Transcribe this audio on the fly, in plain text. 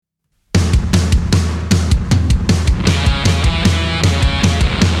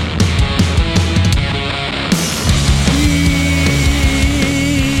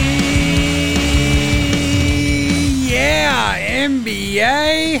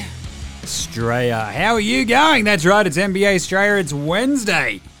Australia. How are you going? That's right, it's NBA Australia. It's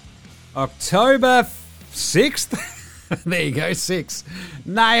Wednesday, October 6th. There you go, 6.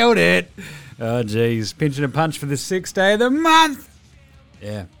 Nailed it. Oh, geez. Pinching a punch for the 6th day of the month.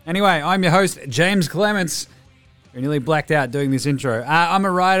 Yeah. Anyway, I'm your host, James Clements. You're nearly blacked out doing this intro. I'm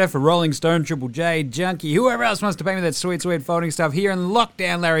a writer for Rolling Stone, Triple J, Junkie, whoever else wants to pay me that sweet folding stuff here in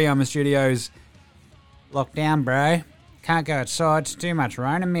Lockdown Larry Armour Studios. Lockdown, bro. Can't go outside. It's too much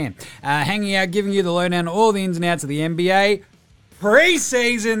rain, man. Hanging out, giving you the lowdown, all the ins and outs of the NBA.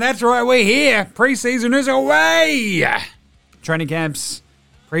 Pre-season, that's right, we're here. Pre-season is away. Training camps,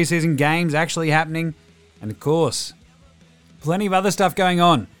 pre-season games actually happening. And of course, plenty of other stuff going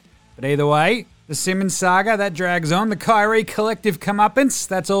on. But either way, the Simmons saga, that drags on. The Kyrie collective comeuppance,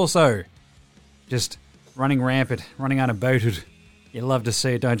 that's also just running rampant, running unabashed. You love to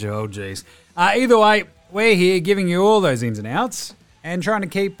see it, don't you? Oh, geez. Either way, we're here giving you all those ins and outs and trying to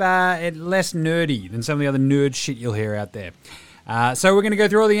keep it less nerdy than some of the other nerd shit you'll hear out there. So we're going to go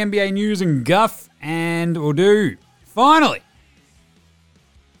through all the NBA news and guff, and we'll do, finally,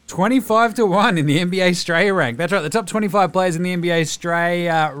 25-1 in the NBA Australia rank. That's right, the top 25 players in the NBA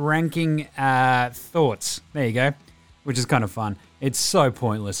Australia ranking thoughts. There you go, which is kind of fun. It's so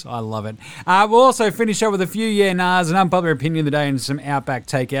pointless. I love it. We'll also finish up with a few yeah-nahs, an unpopular opinion of the day, and some Outback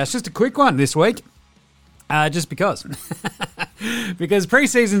takeouts. Just a quick one this week. Just because. Because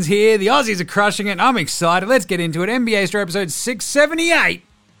preseason's here, the Aussies are crushing it, I'm excited. Let's get into it. NBA Australia episode 678.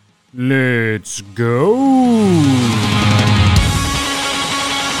 Let's go.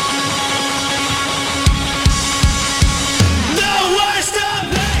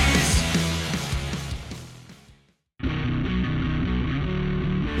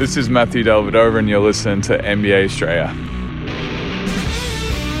 This is Matthew Delvedova, and you're listening to NBA Australia.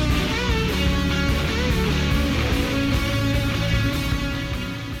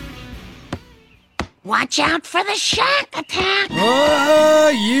 Watch out for the shark attack! Oh,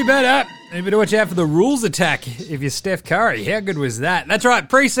 you better. You better watch out for the rules attack if you're Steph Curry. How good was that? That's right,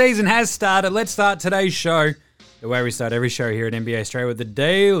 preseason has started. Let's start today's show the way we start every show here at NBA Australia with the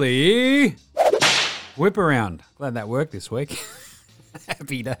daily whip around. Glad that worked this week.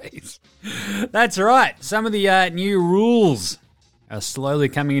 Happy days. That's right. Some of the new rules are slowly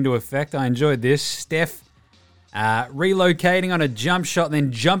coming into effect. I enjoyed this. Steph relocating on a jump shot and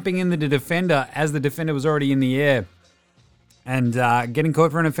then jumping into the defender as the defender was already in the air and getting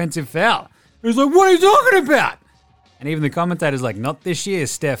caught for an offensive foul. He was like, what are you talking about? And even the commentator's like, not this year,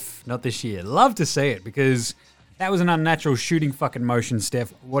 Steph. Not this year. Love to see it because that was an unnatural shooting fucking motion,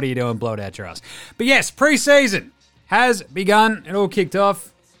 Steph. What are you doing? Blow it out your ass. But yes, preseason has begun. It all kicked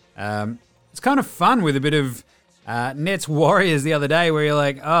off. It's kind of fun with a bit of Nets Warriors the other day where you're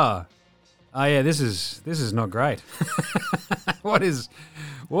like, oh yeah, this is not great. What is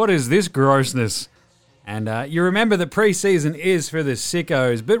this grossness? And you remember that preseason is for the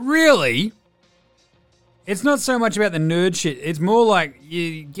sickos, but really, it's not so much about the nerd shit. It's more like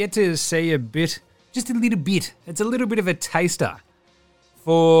you get to see a bit, just a little bit. It's a little bit of a taster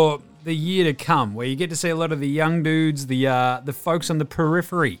for the year to come, where you get to see a lot of the young dudes, the folks on the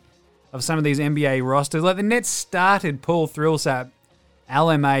periphery of some of these NBA rosters. Like the Nets started Paul Thrillsap,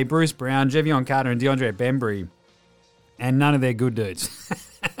 LMA, Bruce Brown, Jevion Carter, and DeAndre Bembry, and none of their good dudes.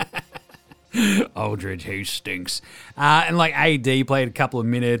 Aldridge, who stinks. And like AD played a couple of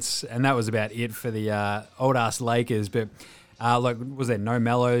minutes, and that was about it for the old-ass Lakers. But like, was there no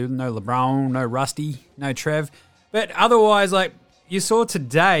Melo, no LeBron, no Rusty, no Trev? But otherwise, like, you saw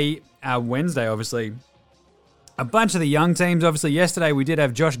today, Wednesday, obviously, a bunch of the young teams. Obviously, yesterday we did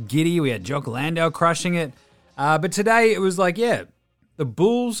have Josh Giddey. We had Jock Landale crushing it. But today it was like, yeah, the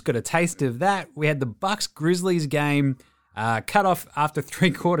Bulls got a taste of that. We had the Bucks-Grizzlies game cut off after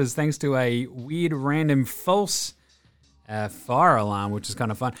 3 quarters thanks to a weird, random, false fire alarm, which is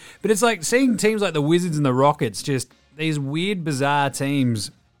kind of fun. But it's like seeing teams like the Wizards and the Rockets, just these weird, bizarre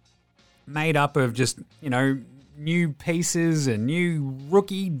teams made up of just, you know, new pieces and new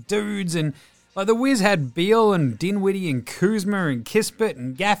rookie dudes. And like the Wiz had Beal and Dinwiddie and Kuzma and Kispert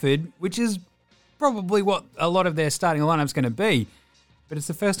and Gafford, which is probably what a lot of their starting lineup's going to be. But it's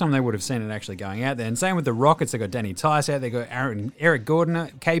the first time they would have seen it actually going out there. And same with the Rockets. They got Danny Tice out. They got Eric Gordon,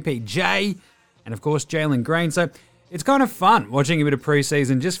 KPJ, and of course Jalen Green. So it's kind of fun watching a bit of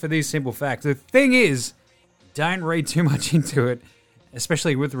preseason just for these simple facts. The thing is, don't read too much into it,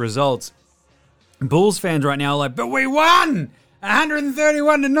 especially with the results. Bulls fans right now are like, but we won!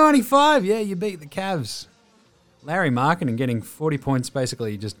 131-95. Yeah, you beat the Cavs. Larry Markkinen getting 40 points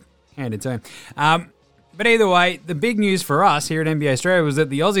basically just handed to him. But either way, the big news for us here at NBA Australia was that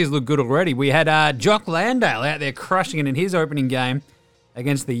the Aussies look good already. We had Jock Landale out there crushing it in his opening game.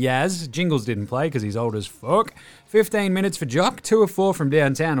 against the Yaz. Jingles didn't play because he's old as fuck. 15 minutes for Jock, 2 of 4 from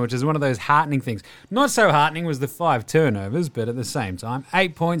downtown, which is one of those heartening things. Not so heartening was the 5 turnovers, but at the same time,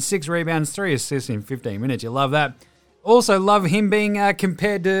 8 points, 6 rebounds, 3 assists in 15 minutes. You love that. Also love him being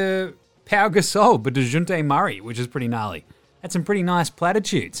compared to Pau Gasol, but DeJounte Murray, which is pretty gnarly. Had some pretty nice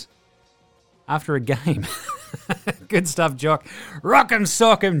platitudes after a game. Good stuff, Jock. Rock 'em,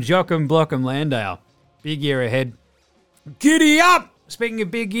 sock 'em, jock 'em, block 'em, Landale. Big year ahead. Giddy up! Speaking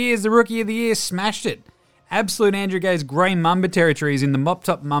of big years, the Rookie of the Year smashed it. Absolute Andrew Gay's Grey Mamba territories in the Mop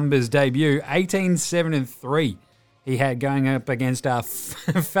Top Mambas debut, 18-7-3. He had going up against our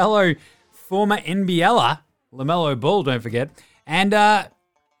fellow former NBLer, LaMelo Ball, don't forget. And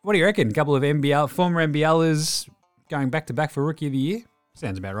what do you reckon? A couple of former NBLers going back-to-back for Rookie of the Year?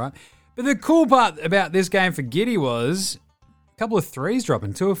 Sounds about right. But the cool part about this game for Giddy was a couple of threes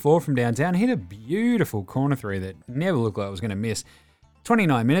dropping, 2 of 4 from downtown. He hit a beautiful corner three that never looked like it was going to miss.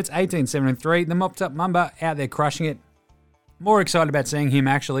 29 minutes, 18-7-3. The Mopped Up Mamba out there crushing it. More excited about seeing him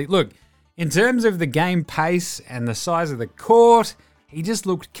actually. Look, in terms of the game pace and the size of the court, he just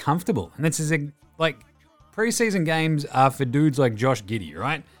looked comfortable. And this is like preseason games are for dudes like Josh Giddey,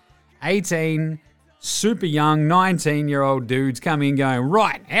 right? 18, super young, 19-year-old dudes come in going,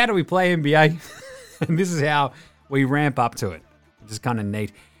 right, how do we play NBA? And this is how we ramp up to it, which is kind of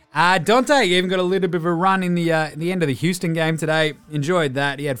neat. Dante even got a little bit of a run in the end of the Houston game today. Enjoyed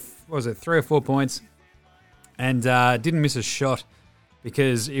that. He had, 3 or 4 points and didn't miss a shot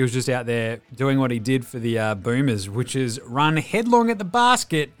because he was just out there doing what he did for the Boomers, which is run headlong at the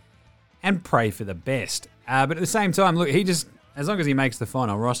basket and pray for the best. But at the same time, look, he just, as long as he makes the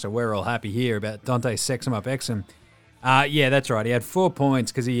final roster, we're all happy here about Dante sex him up Exum. Yeah, that's right. He had 4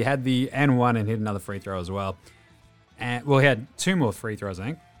 points because he had the N1 and hit another free throw as well. Well, he had 2 more free throws, I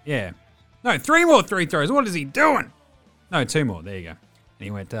think. Yeah. No, 3 more free throws. What is he doing? No, 2 more. There you go. And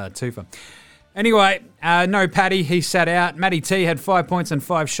he went 2 for. Anyway, no Paddy. He sat out. Matty T had 5 points and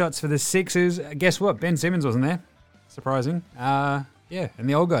 5 shots for the Sixers. Guess what? Ben Simmons wasn't there. Surprising. Yeah, and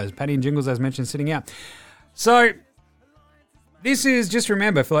the old guys, Paddy and Jingles, as mentioned, sitting out. So, this is, just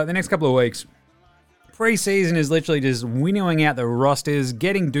remember, for like the next couple of weeks, preseason is literally just winnowing out the rosters,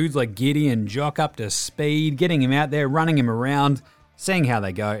 getting dudes like Giddy and Jock up to speed, getting him out there, running him around, seeing how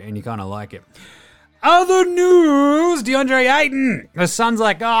they go, and you kind of like it. Other news, DeAndre Ayton. The Suns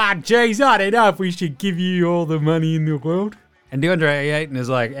like, geez, I don't know if we should give you all the money in the world. And DeAndre Ayton is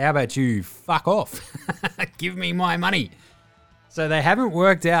like, how about you fuck off? Give me my money. So they haven't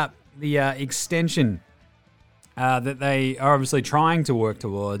worked out the extension that they are obviously trying to work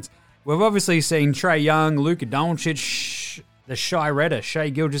towards. We've obviously seen Trae Young, Luka Doncic, the Shy Redder, Shai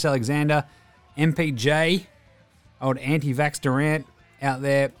Gilgeous-Alexander, MPJ, old anti-vax Durant out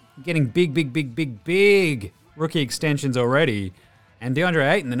there getting big rookie extensions already. And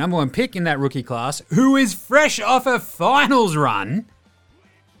DeAndre Ayton, the number 1 pick in that rookie class, who is fresh off a finals run.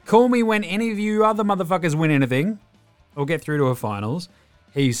 Call me when any of you other motherfuckers win anything or get through to a finals.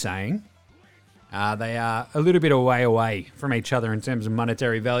 He's saying they are a little bit away from each other in terms of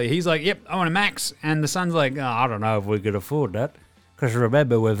monetary value. He's like, yep, I want a max. And the Suns like, I don't know if we could afford that. Because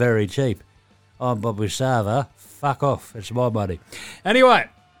remember, we're very cheap. I'm Bobby Sava. Fuck off. It's my money. Anyway,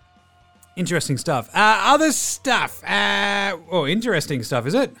 interesting stuff. Other stuff. Interesting stuff,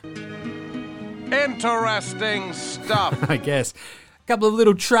 is it? Interesting stuff. I guess. A couple of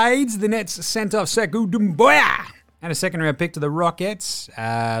little trades. The Nets sent off Sekou Doumbouya and a second-round pick to the Rockets.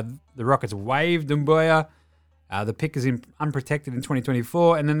 The Rockets waived Doumbouya. The pick is unprotected in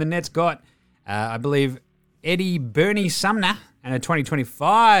 2024. And then the Nets got, I believe, Eddie Bernie Sumner and a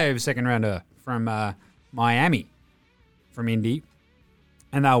 2025 second-rounder from Miami, from Indy.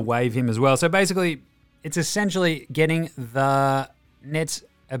 And they'll waive him as well. So basically, it's essentially getting the Nets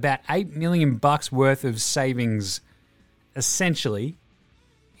about $8 million worth of savings, essentially,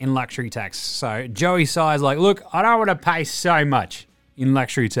 in luxury tax. So Joey Tsai's like, look, I don't want to pay so much in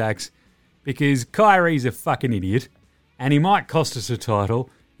luxury tax because Kyrie's a fucking idiot and he might cost us a title.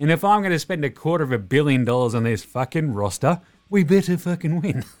 And if I'm going to spend $250 million on this fucking roster, we better fucking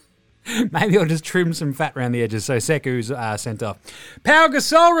win. Maybe I'll just trim some fat around the edges. So Seku's sent off. Pau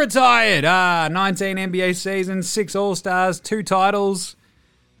Gasol retired. 19 NBA seasons, 6 All-Stars, 2 titles.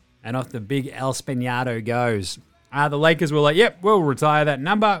 And off the big El Spinado goes. The Lakers were like, yep, we'll retire that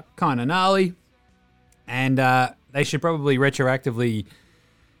number. Kind of gnarly. And they should probably retroactively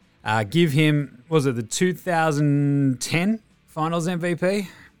give him, was it the 2010 Finals MVP?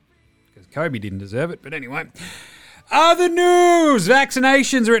 Because Kobe didn't deserve it. But anyway. Other news!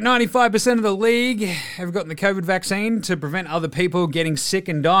 Vaccinations are at 95% of the league. Have gotten the COVID vaccine to prevent other people getting sick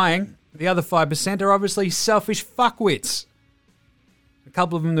and dying. The other 5% are obviously selfish fuckwits. A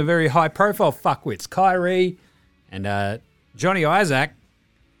couple of them, the very high-profile fuckwits, Kyrie and Johnny Isaac.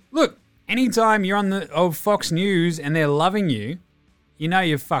 Look, anytime you're on the old Fox News and they're loving you, you know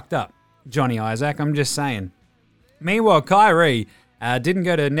you've fucked up, Johnny Isaac. I'm just saying. Meanwhile, Kyrie didn't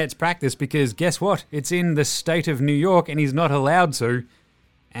go to Nets practice because guess what? It's in the state of New York and he's not allowed to.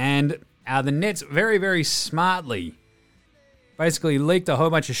 And the Nets very, very smartly basically leaked a whole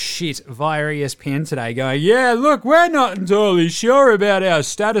bunch of shit via ESPN today going, yeah, look, we're not entirely sure about our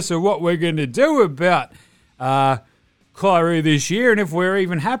status of what we're going to do about Kyrie this year and if we're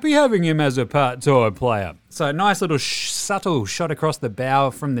even happy having him as a part-time player. So a nice little subtle shot across the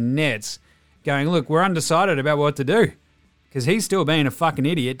bow from the Nets going, look, we're undecided about what to do because he's still being a fucking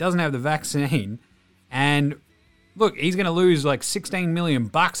idiot, doesn't have the vaccine, and look, he's going to lose like $16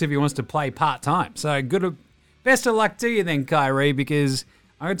 million if he wants to play part-time. So best of luck to you then, Kyrie, because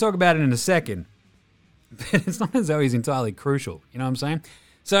I'm going to talk about it in a second. But it's not as though he's entirely crucial, you know what I'm saying?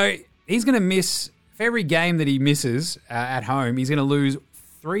 So he's going to miss, for every game that he misses at home, he's going to lose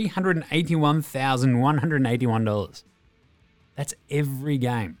 $381,181. That's every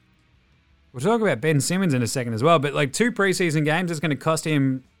game. We'll talk about Ben Simmons in a second as well, but like 2 preseason games, it's going to cost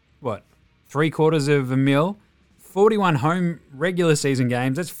him, what, $750,000? 41 home regular season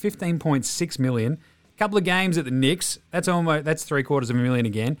games, that's $15.6 million. Couple of games at the Knicks, that's $750,000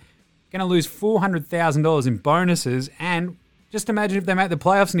 again. Going to lose $400,000 in bonuses, and just imagine if they make the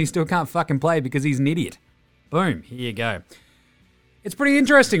playoffs and he still can't fucking play because he's an idiot. Boom, here you go. It's pretty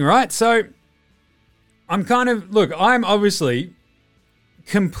interesting, right? So I'm obviously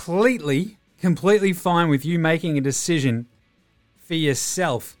completely fine with you making a decision for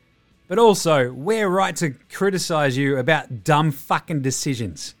yourself, but also we're right to criticize you about dumb fucking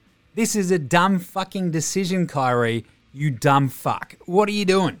decisions. This is a dumb fucking decision, Kyrie. You dumb fuck. What are you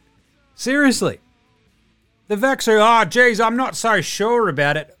doing? Seriously. The vaccine, I'm not so sure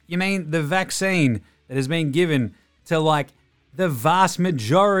about it. You mean the vaccine that has been given to like the vast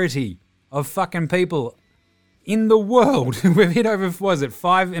majority of fucking people in the world? We've hit over,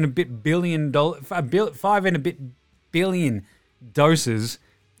 $5 and a bit billion doses.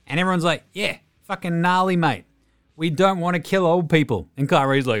 And everyone's like, yeah, fucking gnarly, mate. We don't want to kill old people. And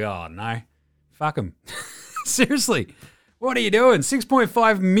Kyrie's like, oh, no. Fuck them. Seriously. What are you doing?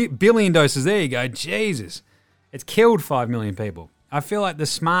 6.5 billion doses. There you go. Jesus. It's killed 5 million people. I feel like the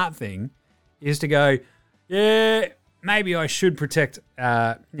smart thing is to go, yeah, maybe I should protect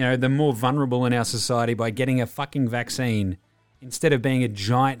the more vulnerable in our society by getting a fucking vaccine instead of being a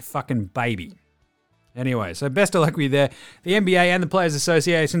giant fucking baby. Anyway, so best of luck with you there. The NBA and the Players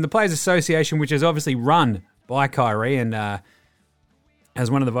Association, which is obviously run by Kyrie and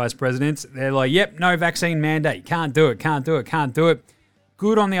as one of the vice presidents, they're like, yep, no vaccine mandate. Can't do it.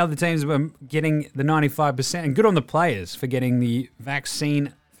 Good on the other teams for getting the 95%, and good on the players for getting the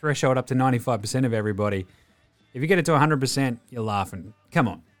vaccine threshold up to 95% of everybody. If you get it to 100%, you're laughing. Come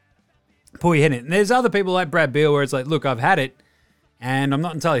on. Pull your head in. And there's other people like Brad Beal where it's like, look, I've had it, and I'm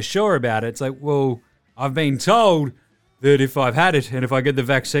not entirely sure about it. It's like, well, I've been told that if I've had it and if I get the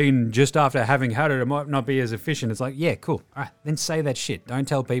vaccine just after having had it, it might not be as efficient. It's like, yeah, cool. All right, then say that shit. Don't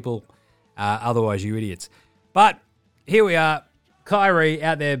tell people otherwise, you idiots. But here we are. Kyrie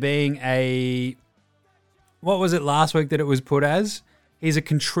out there being what was it last week that it was put as? He's a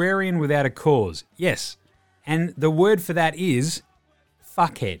contrarian without a cause. Yes. And the word for that is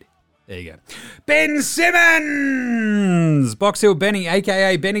fuckhead. There you go. Ben Simmons! Box Hill Benny,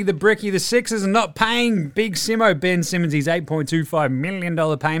 a.k.a. Benny the Bricky. The Sixers are not paying Big Simo Ben Simmons his $8.25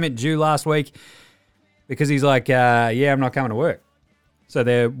 million payment due last week because he's like, I'm not coming to work. So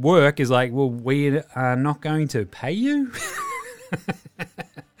their work is like, well, we are not going to pay you?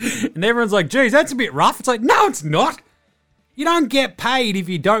 And everyone's like, geez, that's a bit rough. It's like, no, it's not. You don't get paid if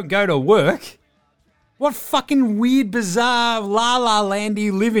you don't go to work. What fucking weird, bizarre la-la land do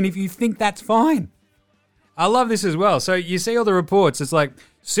you live in if you think that's fine? I love this as well. So you see all the reports. It's like,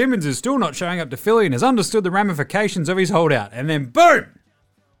 Simmons is still not showing up to Philly and has understood the ramifications of his holdout. And then boom!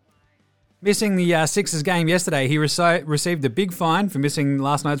 Missing the Sixers game yesterday, he received a big fine for missing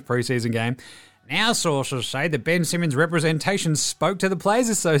last night's preseason game. Now sources say that Ben Simmons' representation spoke to the Players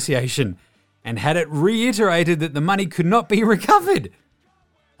Association and had it reiterated that the money could not be recovered.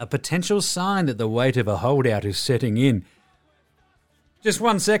 A potential sign that the weight of a holdout is setting in. Just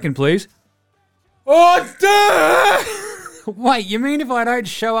 1 second, please. Oh, duh! Wait, you mean if I don't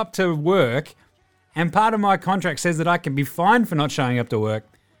show up to work and part of my contract says that I can be fined for not showing up to work,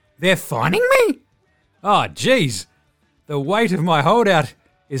 they're fining me? Oh, geez. The weight of my holdout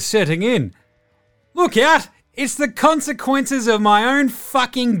is setting in. Look out! It's the consequences of my own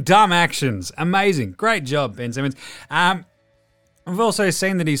fucking dumb actions. Amazing. Great job, Ben Simmons. We've also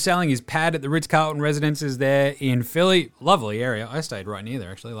seen that he's selling his pad at the Ritz-Carlton residences there in Philly. Lovely area. I stayed right near there,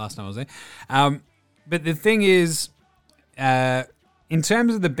 actually, last time I was there. But the thing is, in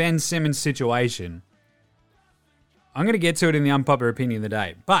terms of the Ben Simmons situation, I'm going to get to it in the unpopular opinion of the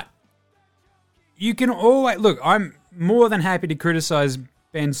day. But you can always... Look, I'm more than happy to criticize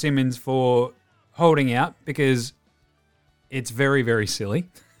Ben Simmons for holding out because it's very, very silly.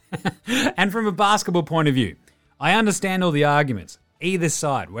 And from a basketball point of view, I understand all the arguments, either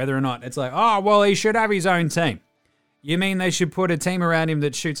side, whether or not it's like, oh, well, he should have his own team. You mean they should put a team around him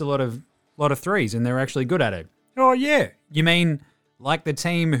that shoots a lot of threes and they're actually good at it? Oh, yeah. You mean like the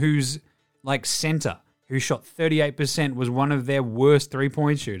team who's like center, who shot 38%, was one of their worst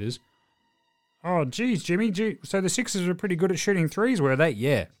three-point shooters? Oh, geez, Jimmy. So the Sixers were pretty good at shooting threes, were they?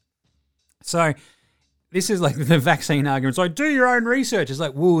 Yeah. So this is like the vaccine argument. It's like, do your own research. It's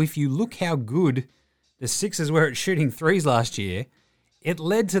like, well, if you look how good the Sixers were at shooting threes last year, it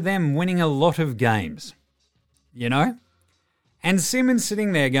led to them winning a lot of games, you know? And Simmons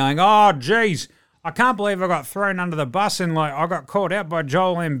sitting there going, oh, geez, I can't believe I got thrown under the bus and, like, I got called out by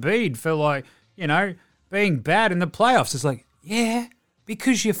Joel Embiid for, like, you know, being bad in the playoffs. It's like, yeah,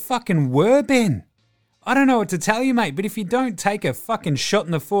 because you fucking were, Ben. I don't know what to tell you, mate, but if you don't take a fucking shot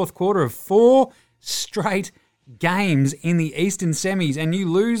in the fourth quarter of 4 straight games in the Eastern semis and you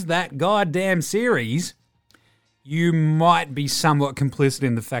lose that goddamn series, you might be somewhat complicit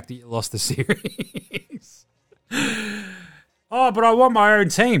in the fact that you lost the series. Oh, but I want my own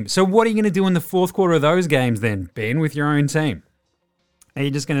team. So what are you going to do in the fourth quarter of those games then, Ben, with your own team? Are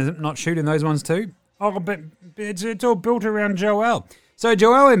you just going to not shoot in those ones too? Oh, but it's all built around Joel. So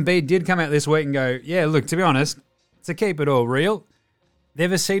Joel Embiid did come out this week and go, yeah, look, to be honest, to keep it all real,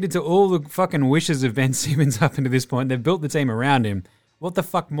 they've acceded to all the fucking wishes of Ben Simmons up until this point. They've built the team around him. What the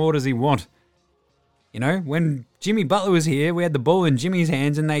fuck more does he want? You know, when Jimmy Butler was here, we had the ball in Jimmy's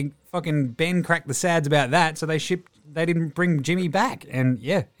hands and Ben cracked the sads about that, so they didn't bring Jimmy back. And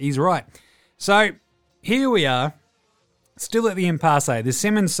yeah, he's right. So here we are, still at the impasse. The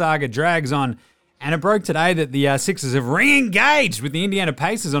Simmons saga drags on, and it broke today that the Sixers have re-engaged with the Indiana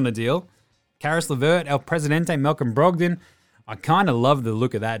Pacers on the deal. Karis LeVert, El Presidente, Malcolm Brogdon. I kind of love the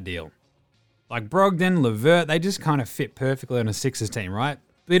look of that deal. Like Brogdon, LeVert, they just kind of fit perfectly on a Sixers team, right?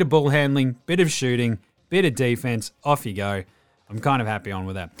 Bit of ball handling, bit of shooting, bit of defense, off you go. I'm kind of happy on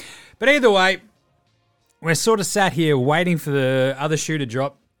with that. But either way, we're sort of sat here waiting for the other shoe to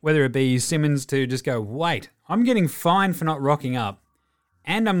drop, whether it be Simmons to just go, wait, I'm getting fined for not rocking up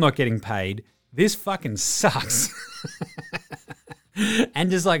and I'm not getting paid. This fucking sucks.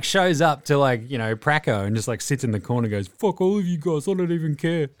 And just like shows up to like, you know, Praco and just like sits in the corner and goes, fuck all of you guys, I don't even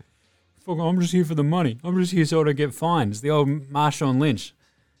care. Fuck, I'm just here for the money. I'm just here so I don't get fined. It's the old Marshawn Lynch.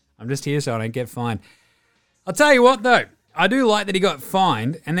 I'm just here so I don't get fined. I'll tell you what though, I do like that he got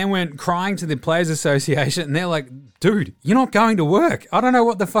fined and then went crying to the Players Association and they're like, dude, you're not going to work. I don't know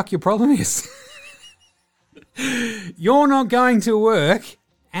what the fuck your problem is. You're not going to work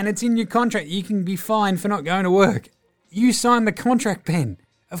and it's in your contract. You can be fined for not going to work. You signed the contract, Ben.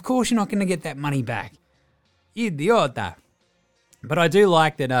 Of course you're not going to get that money back. Idiota. But I do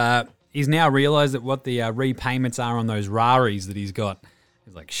like that he's now realised that what the repayments are on those Raris that he's got.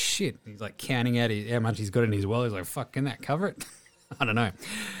 He's like, shit. He's like counting out how much he's got in his wallet. He's like, fuck, can that cover it? I don't know.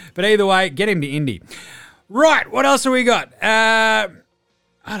 But either way, get him to Indy. Right, what else have we got?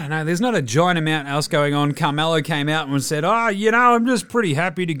 I don't know. There's not a giant amount else going on. Carmelo came out and said, oh, you know, I'm just pretty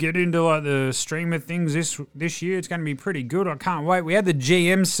happy to get into like the streamer things this year. It's going to be pretty good. I can't wait. We had the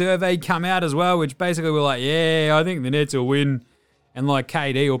GM survey come out as well, which basically we're like, yeah, I think the Nets will win. And like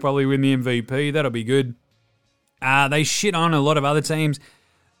KD will probably win the MVP. That'll be good. They shit on a lot of other teams.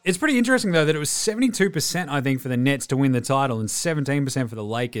 It's pretty interesting, though, that it was 72%, I think, for the Nets to win the title and 17% for the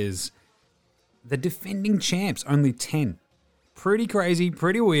Lakers. The defending champs, only 10. Pretty crazy,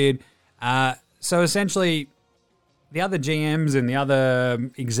 pretty weird. So essentially, the other GMs and the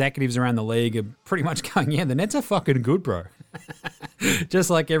other executives around the league are pretty much going, yeah, the Nets are fucking good, bro. Just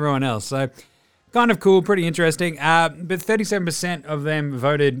like everyone else. So kind of cool, pretty interesting. But 37% of them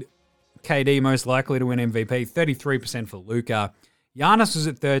voted KD most likely to win MVP, 33% for Luka. Giannis was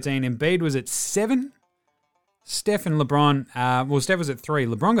at 13, Embiid was at 7. Steph and LeBron, Steph was at 3.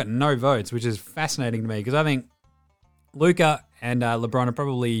 LeBron got no votes, which is fascinating to me because I think Luka and LeBron are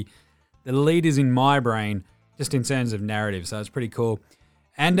probably the leaders in my brain just in terms of narrative, so it's pretty cool.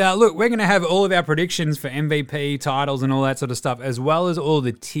 And look, we're going to have all of our predictions for MVP, titles, and all that sort of stuff, as well as all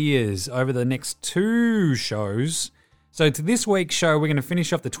the tiers over the next 2 shows. So to this week's show, we're going to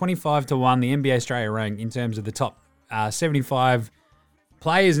finish off the 25-1, the NBA Australia rank in terms of the top 75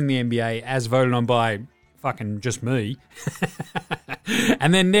 players in the NBA as voted on by fucking just me.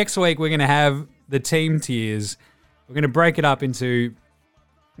 And then next week we're going to have the team tiers. We're going to break it up into,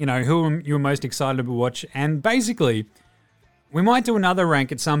 who you're most excited to watch. And basically, we might do another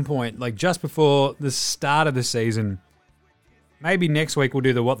rank at some point, like just before the start of the season. Maybe next week we'll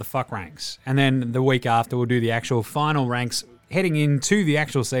do the what the fuck ranks. And then the week after we'll do the actual final ranks heading into the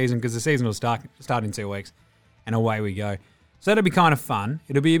actual season, because the season will start in 2 weeks. And away we go. So that'll be kind of fun.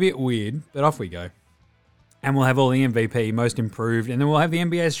 It'll be a bit weird, but off we go. And we'll have all the MVP, most improved. And then we'll have the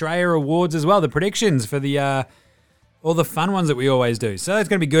NBA Australia awards as well, the predictions for the all the fun ones that we always do. So that's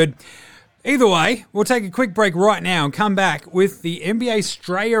going to be good. Either way, we'll take a quick break right now and come back with the NBA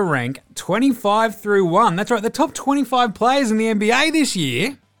Australia rank 25 through 1. That's right, the top 25 players in the NBA this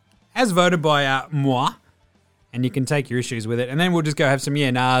year, as voted by moi. And you can take your issues with it. And then we'll just go have some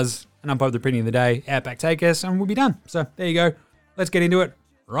nahs, and unpop the opinion of the day, Outback take us, and we'll be done. So there you go. Let's get into it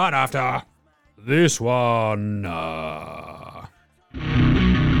right after this one.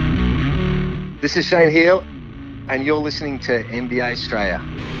 This is Shane Heal, and you're listening to NBA Australia.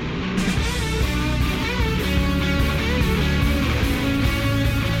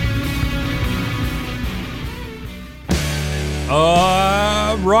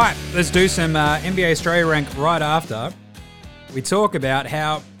 Right, let's do some NBA Australia rank right after. We talk about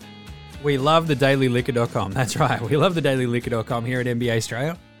how we love the dailyliquor.com. That's right, we love the dailyliquor.com here at NBA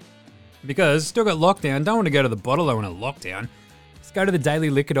Australia. Because still got lockdown, don't want to go to the bottle-o in a lockdown. Just go to the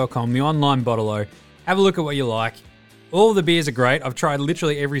dailyliquor.com, the online bottle-o. Have a look at what you like. All the beers are great. I've tried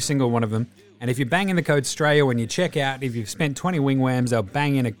literally every single one of them. And if you bang in the code Australia when you check out, if you've spent 20 wing whams, they'll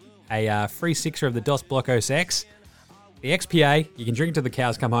bang in a free sixer of the Dos Blocos X. The XPA, you can drink till the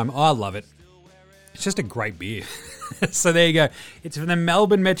cows come home. I love it. It's just a great beer. So there you go. It's from the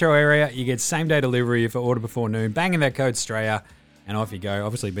Melbourne metro area. You get same-day delivery if you order before noon. Bang in that code Australia, and off you go.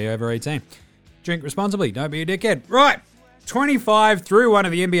 Obviously, be over 18. Drink responsibly. Don't be a dickhead. Right. 25 through 1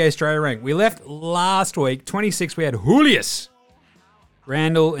 of the NBA Australia rank. We left last week. 26, we had Julius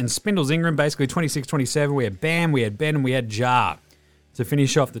Randle and Spindles Ingram. Basically, 26, 27. We had Bam, we had Ben, and we had Jar to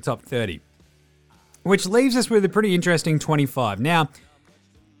finish off the top 30. Which leaves us with a pretty interesting 25. Now,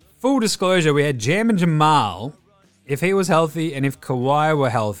 full disclosure, we had Jam and Jamal, if he was healthy and if Kawhi were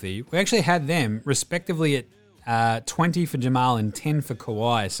healthy. We actually had them respectively at 20 for Jamal and 10 for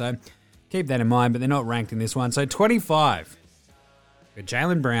Kawhi. So keep that in mind, but they're not ranked in this one. So 25 for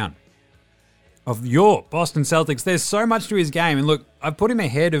Jaylen Brown of your Boston Celtics. There's so much to his game. And look, I've put him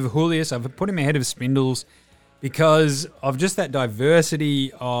ahead of Julius. I've put him ahead of Spindles because of just that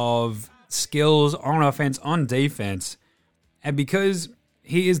diversity of skills on offense, on defense, and because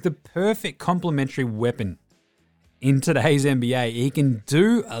he is the perfect complementary weapon in today's NBA. He can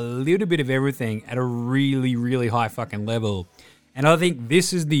do a little bit of everything at a really, really high fucking level. And I think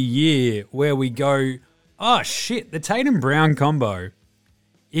this is the year where we go, oh shit, the Tatum Brown combo,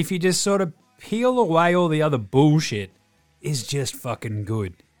 if you just sort of peel away all the other bullshit, is just fucking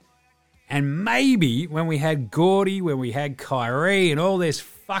good. And maybe when we had Gordy, when we had Kyrie and all this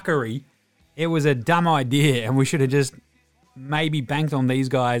fuckery, it was a dumb idea, and we should have just maybe banked on these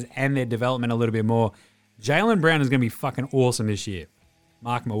guys and their development a little bit more. Jaylen Brown is going to be fucking awesome this year.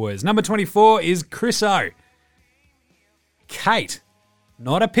 Mark my words. Number 24 is Chris O. Kate.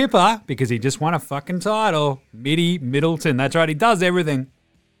 Not a Pippa, because he just won a fucking title. Middleton. That's right, he does everything.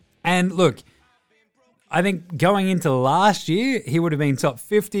 And look, I think going into last year, he would have been top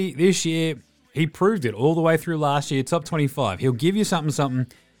 50. This year, he proved it all the way through last year, top 25. He'll give you something.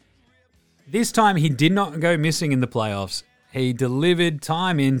 This time, he did not go missing in the playoffs. He delivered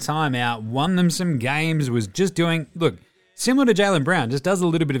time in, time out, won them some games, was just doing, look, similar to Jaylen Brown, just does a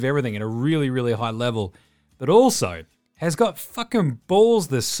little bit of everything at a really, really high level, but also has got fucking balls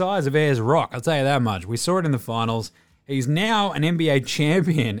the size of Ayers Rock, I'll tell you that much. We saw it in the finals. He's now an NBA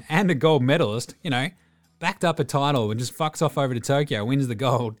champion and a gold medalist, backed up a title and just fucks off over to Tokyo, wins the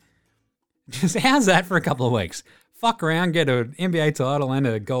gold. Just how's that for a couple of weeks? Fuck around, get an NBA title and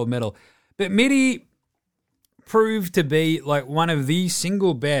a gold medal. But Mitty proved to be like one of the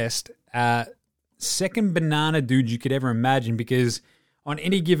single best second banana dudes you could ever imagine, because on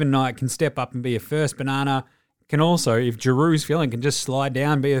any given night can step up and be a first banana, can also, if Giroux's feeling, can just slide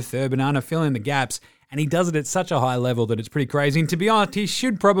down, be a third banana, fill in the gaps, and he does it at such a high level that it's pretty crazy. And to be honest, he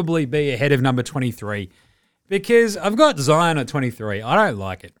should probably be ahead of number 23, because I've got Zion at 23. I don't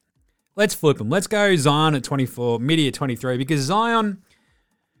like it. Let's flip them. Let's go Zion at 24, Mitty at 23, because Zion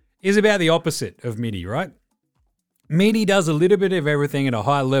is about the opposite of Mitty, right? Mitty does a little bit of everything at a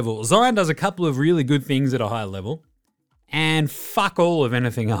high level. Zion does a couple of really good things at a high level, and fuck all of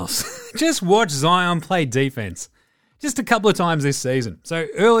anything else. Just watch Zion play defense just a couple of times this season. So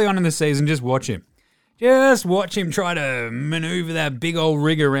early on in the season, just watch him. Just watch him try to maneuver that big old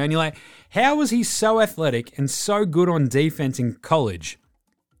rig around. You're like, how was he so athletic and so good on defense in college?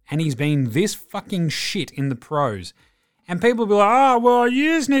 And he's been this fucking shit in the pros. And people be like, oh, well,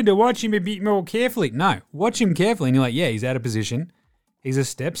 you just need to watch him a bit more carefully. No, watch him carefully. And you're like, yeah, he's out of position. He's a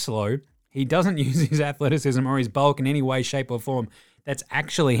step slow. He doesn't use his athleticism or his bulk in any way, shape, or form that's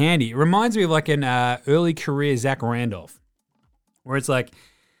actually handy. It reminds me of like an early career Zach Randolph, where it's like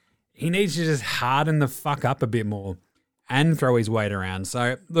he needs to just harden the fuck up a bit more and throw his weight around.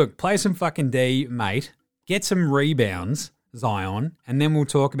 So, look, play some fucking D, mate. Get some rebounds, Zion, and then we'll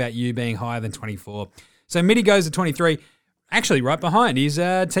talk about you being higher than 24. So, Mitty goes to 23, actually right behind his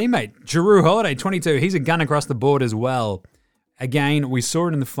teammate, Jrue Holiday, 22. He's a gun across the board as well. Again, we saw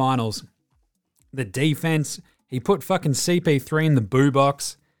it in the finals. The defense, he put fucking CP3 in the boo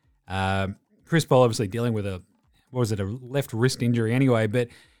box. Chris Paul obviously dealing with a left wrist injury anyway, but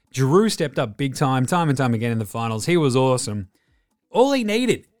Jrue stepped up big time and time again in the finals. He was awesome. All he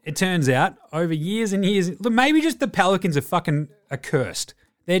needed, it turns out, over years and years, look, maybe just the Pelicans are cursed.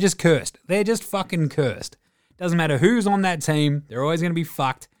 They're just cursed. They're just fucking cursed. Doesn't matter who's on that team, they're always going to be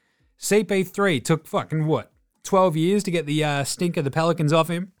fucked. CP3 took fucking 12 years to get the stink of the Pelicans off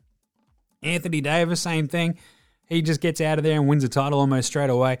him. Anthony Davis, same thing. He just gets out of there and wins a title almost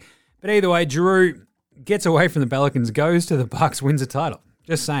straight away. But either way, Jrue gets away from the Pelicans, goes to the Bucks, wins a title.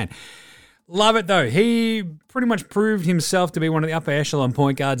 Just saying. Love it, though. He pretty much proved himself to be one of the upper echelon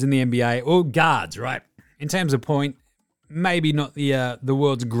point guards in the NBA, or guards, right? In terms of point, maybe not the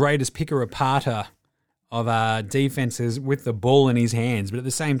world's greatest picker-aparter of defenses with the ball in his hands. But at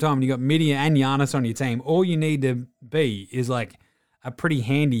the same time, when you got Midia and Giannis on your team, all you need to be is like a pretty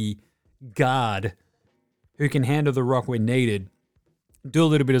handy guard who can handle the rock when needed, do a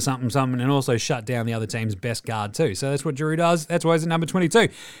little bit of something, and also shut down the other team's best guard too. So that's what Jrue does. That's why he's at number 22.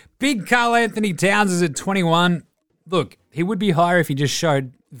 Big Karl Anthony Towns is at 21. Look, he would be higher if he just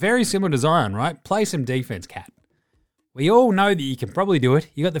showed very similar to Zion, right? Play some defense, cat. We all know that you can probably do it.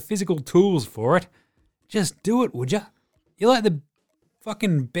 You got the physical tools for it. Just do it, would you? You're like the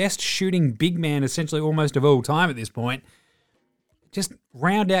fucking best shooting big man essentially almost of all time at this point. Just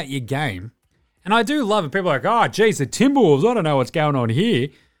round out your game. And I do love it. People are like, oh, geez, the Timberwolves, I don't know what's going on here.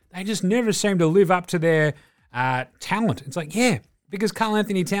 They just never seem to live up to their talent. It's like, yeah, because Karl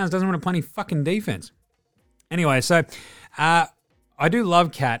Anthony Towns doesn't want to play any fucking defense. Anyway, so I do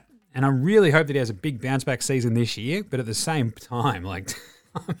love Cat, and I really hope that he has a big bounce-back season this year. But at the same time, like,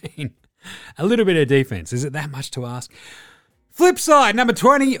 I mean, a little bit of defense. Is it that much to ask? Flip side, number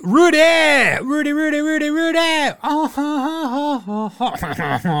 20, Rudy. Oh,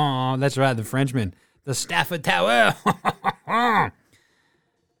 that's right, the Frenchman. The Stafford Tower.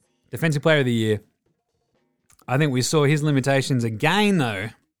 Defensive Player of the Year. I think we saw his limitations again, though,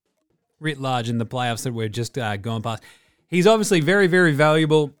 writ large in the playoffs that we're just gone past. He's obviously very, very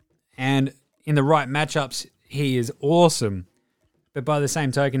valuable, and in the right matchups, he is awesome. But by the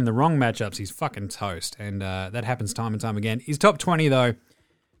same token, in the wrong matchups, he's fucking toast. And that happens time and time again. He's top 20, though.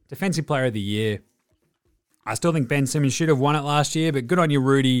 Defensive Player of the Year. I still think Ben Simmons should have won it last year, but good on you,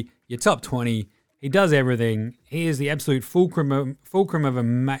 Rudy. You're top 20. He does everything. He is the absolute fulcrum of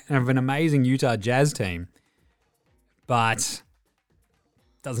an amazing Utah Jazz team. But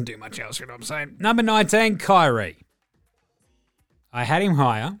doesn't do much else, you know what I'm saying? Number 19, Kyrie. I had him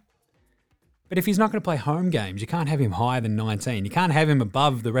higher. But if he's not going to play home games, you can't have him higher than 19. You can't have him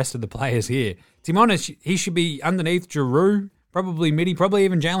above the rest of the players here. To be honest, he should be underneath Jrue, probably Mitty, probably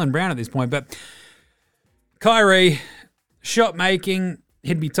even Jaylen Brown at this point. But Kyrie, shot making,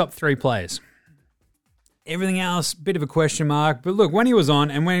 he'd be top 3 players. Everything else, bit of a question mark. But look, when he was on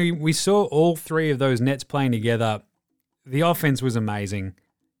and when we saw all 3 of those Nets playing together, the offense was amazing.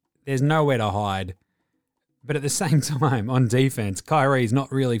 There's nowhere to hide. But at the same time, on defense, Kyrie's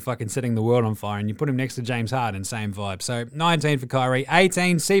not really fucking setting the world on fire, and you put him next to James Harden, same vibe. So 19 for Kyrie,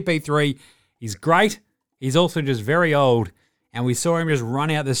 18, CP3. He's great. He's also just very old, and we saw him just run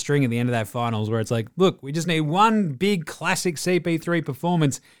out the string at the end of that finals where it's like, look, we just need one big classic CP3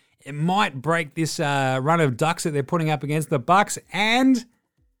 performance. It might break this run of ducks that they're putting up against the Bucks, and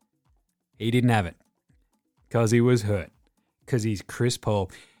he didn't have it because he was hurt, because he's Chris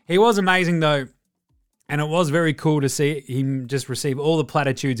Paul. He was amazing, though. And it was very cool to see him just receive all the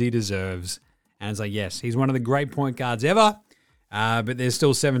platitudes he deserves. And it's like, yes, he's one of the great point guards ever. But there's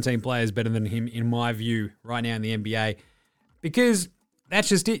still 17 players better than him, in my view, right now in the NBA. Because that's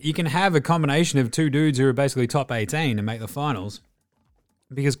just it. You can have a combination of 2 dudes who are basically top 18 and make the finals.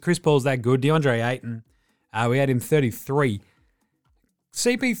 Because Chris Paul's that good. DeAndre Ayton, we had him 33.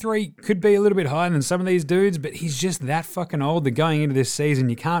 CP3 could be a little bit higher than some of these dudes, but he's just that fucking old that going into this season,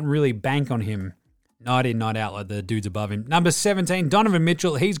 you can't really bank on him night in, night out like the dudes above him. Number 17, Donovan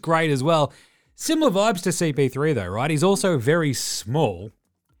Mitchell. He's great as well. Similar vibes to CP3 though, right? He's also very small.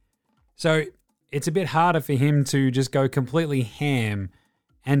 So it's a bit harder for him to just go completely ham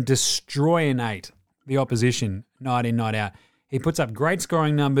and destroy the opposition night in, night out. He puts up great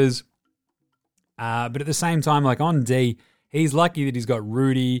scoring numbers, but at the same time, like on D, he's lucky that he's got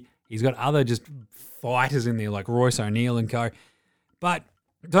Rudy. He's got other just fighters in there like Royce O'Neal and co. But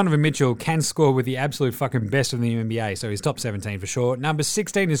Donovan Mitchell can score with the absolute fucking best of the NBA, so he's top 17 for sure. Number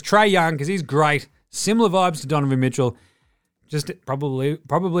 16 is Trae Young because he's great. Similar vibes to Donovan Mitchell. Just probably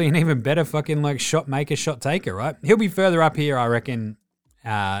an even better fucking like shot maker, shot taker, right? He'll be further up here, I reckon,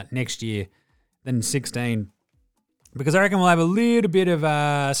 next year than 16. Because I reckon we'll have a little bit of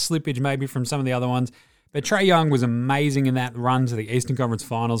slippage maybe from some of the other ones. But Trae Young was amazing in that run to the Eastern Conference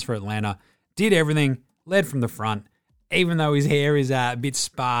Finals for Atlanta. Did everything, led from the front, even though his hair is a bit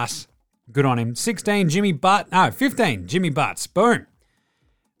sparse. Good on him. 15, Jimmy Butts. Boom.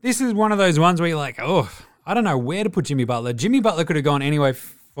 This is one of those ones where you're like, oh, I don't know where to put Jimmy Butler. Jimmy Butler could have gone anywhere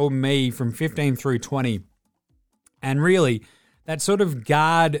for me from 15 through 20. And really, that sort of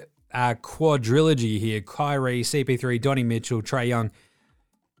guard quadrilogy here, Kyrie, CP3, Donnie Mitchell, Trae Young.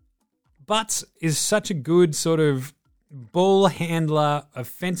 Butts is such a good sort of ball handler,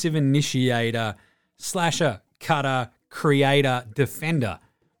 offensive initiator, slasher, cutter, creator, defender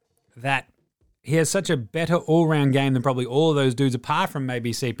that he has such a better all-round game than probably all of those dudes apart from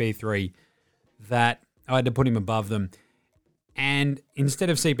maybe CP3 that I had to put him above them. And instead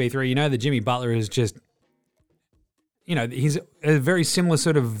of CP3, you know that Jimmy Butler is just, you know, he's a very similar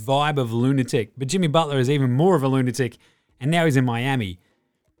sort of vibe of lunatic, but Jimmy Butler is even more of a lunatic, and now he's in Miami.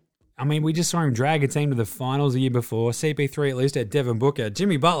 I mean, we just saw him drag a team to the finals the year before. CP3 at least had Devin Booker.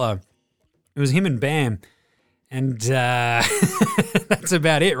 Jimmy Butler, it was him and Bam. And that's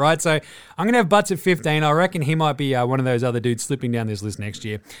about it, right? So I'm going to have Butts at 15. I reckon he might be one of those other dudes slipping down this list next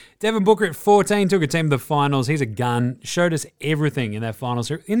year. Devin Booker at 14, took a team to the finals. He's a gun. Showed us everything in that finals.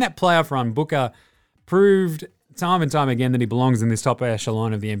 In that playoff run, Booker proved time and time again that he belongs in this top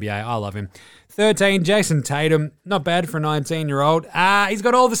echelon of the NBA. I love him. 13, Jason Tatum. Not bad for a 19-year-old. He's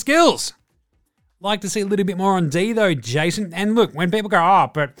got all the skills. Like to see a little bit more on D, though, Jason. And look, when people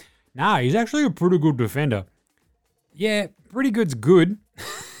go, but he's actually a pretty good defender. Yeah, pretty good's good.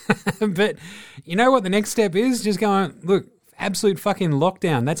 But you know what the next step is? Just going, look, absolute fucking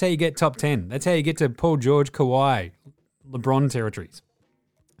lockdown. That's how you get top 10. That's how you get to Paul George, Kawhi, LeBron territories.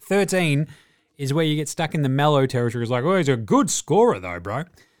 13 is where you get stuck in the mellow territories. Like, oh, he's a good scorer though, bro.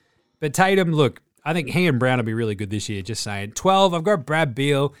 But Tatum, look, I think he and Brown will be really good this year, just saying. 12, I've got Brad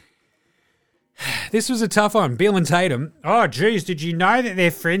Beal. This was a tough one. Beal and Tatum. Oh, geez, did you know that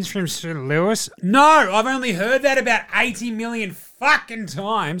they're friends from St. Louis? No, I've only heard that about 80 million fucking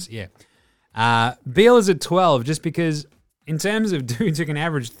times. Yeah. Beal is at 12 just because in terms of dudes who can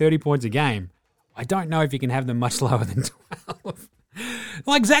average 30 points a game, I don't know if you can have them much lower than 12.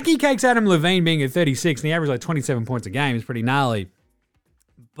 Like Zachy Cakes Adam Levine being at 36 and he averaged like 27 points a game is pretty gnarly.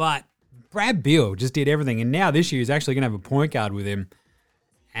 But Brad Beal just did everything. And now this year he's actually going to have a point guard with him.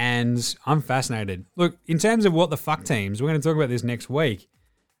 And I'm fascinated. Look, in terms of what the fuck teams, we're going to talk about this next week.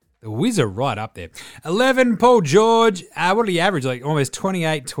 The Wiz are right up there. 11, Paul George. What did he average? Like almost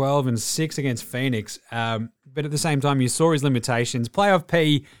 28, 12, and 6 against Phoenix. But at the same time, you saw his limitations. Playoff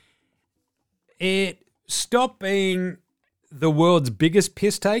P, it stopped being the world's biggest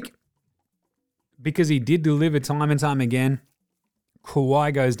piss take because he did deliver time and time again.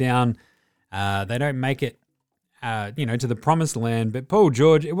 Kawhi goes down. They don't make it. To the promised land. But Paul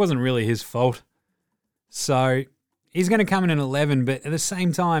George, it wasn't really his fault. So he's going to come in at 11. But at the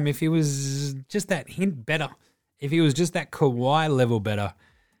same time, if he was just that hint better, if he was just that Kawhi level better,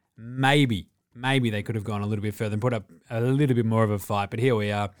 maybe they could have gone a little bit further and put up a little bit more of a fight. But here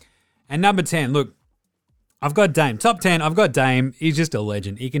we are. And number 10, look, I've got Dame. Top 10, I've got Dame. He's just a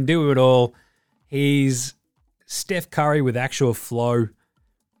legend. He can do it all. He's Steph Curry with actual flow.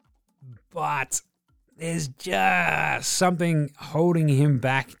 But there's just something holding him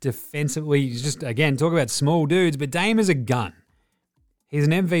back defensively. He's just, again, talk about small dudes, but Dame is a gun. He's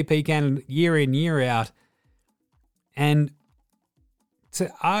an MVP candidate year in, year out. And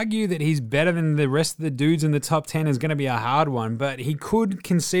to argue that he's better than the rest of the dudes in the top 10 is going to be a hard one, but he could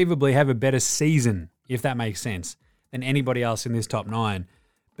conceivably have a better season, if that makes sense, than anybody else in this top 9.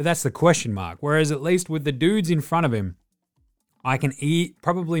 But that's the question mark. Whereas at least with the dudes in front of him, I can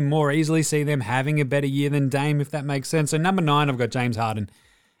probably more easily see them having a better year than Dame, if that makes sense. So number 9, I've got James Harden.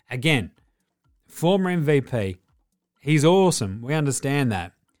 Again, former MVP. He's awesome. We understand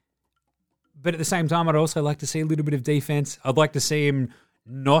that. But at the same time, I'd also like to see a little bit of defense. I'd like to see him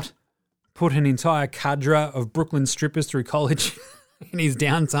not put an entire cadre of Brooklyn strippers through college in his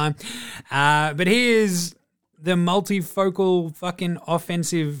downtime. But he is the multifocal fucking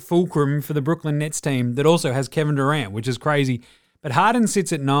offensive fulcrum for the Brooklyn Nets team that also has Kevin Durant, which is crazy. But Harden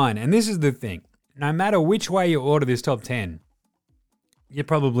sits at 9, and this is the thing. No matter which way you order this top 10, you're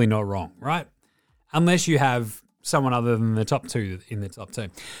probably not wrong, right? Unless you have someone other than the top 2 in the top 2.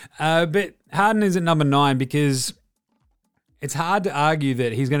 But Harden is at number 9 because it's hard to argue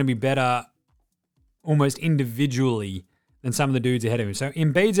that he's going to be better almost individually than some of the dudes ahead of him. So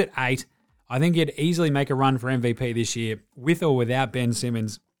Embiid's at 8. I think he'd easily make a run for MVP this year with or without Ben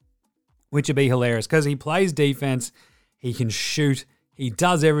Simmons, which would be hilarious because he plays defense, he can shoot, he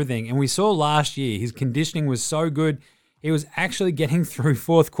does everything. And we saw last year his conditioning was so good, he was actually getting through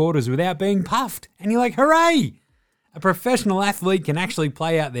fourth quarters without being puffed. And you're like, hooray! A professional athlete can actually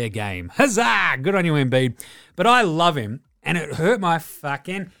play out their game. Huzzah! Good on you, Embiid. But I love him, and it hurt my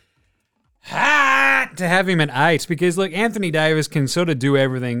fucking heart to have him at 8 because, look, Anthony Davis can sort of do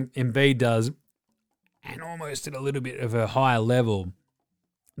everything Embiid does and almost at a little bit of a higher level.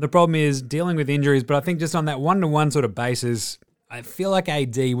 The problem is dealing with injuries, but I think just on that one-to-one sort of basis, I feel like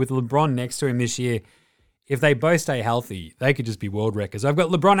AD with LeBron next to him this year, if they both stay healthy, they could just be world records. I've got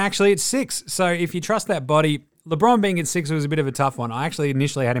LeBron actually at 6, so if you trust that body, LeBron being at 6 was a bit of a tough one. I actually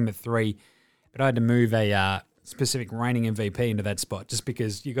initially had him at 3, but I had to move a specific reigning MVP into that spot just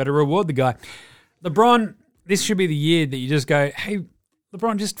because you got to reward the guy. LeBron, this should be the year that you just go, hey,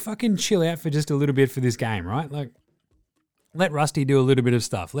 LeBron, just fucking chill out for just a little bit for this game, right? Like, let Rusty do a little bit of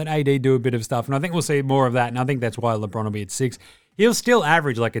stuff. Let AD do a bit of stuff. And I think we'll see more of that. And I think that's why LeBron will be at 6. He'll still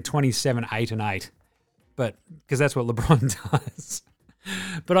average like a 27, 8, and 8. But because that's what LeBron does.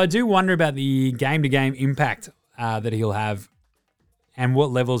 But I do wonder about the game-to-game impact that he'll have and what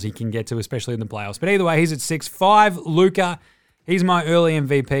levels he can get to, especially in the playoffs. But either way, he's at 6. 5, Luka. He's my early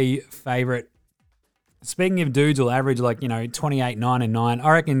MVP favorite. Speaking of dudes who'll average 28, 9, and 9,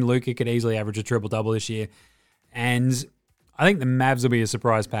 I reckon Luka could easily average a triple-double this year. And I think the Mavs will be a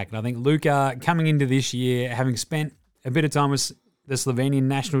surprise pack. And I think Luka, coming into this year, having spent a bit of time with the Slovenian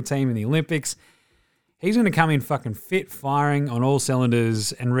national team in the Olympics, he's going to come in fucking fit, firing on all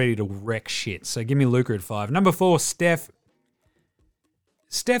cylinders, and ready to wreck shit. So give me Luka at 5. Number 4, Steph.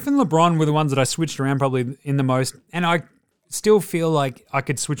 Steph and LeBron were the ones that I switched around probably in the most, and I still feel like I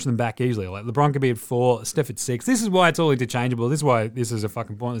could switch them back easily. Like LeBron could be at 4, Steph at 6. This is why it's all interchangeable. This is why this is a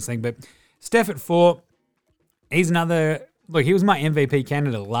fucking pointless thing. But Steph at 4, he's another. Look, he was my MVP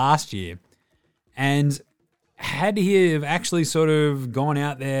candidate last year, and had he have actually sort of gone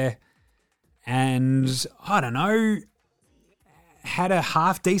out there and, I don't know, had a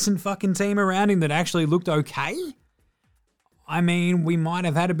half-decent fucking team around him that actually looked okay, I mean, we might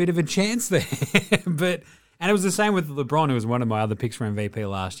have had a bit of a chance there. And it was the same with LeBron, who was one of my other picks for MVP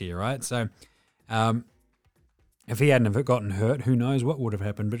last year, right? So if he hadn't have gotten hurt, who knows what would have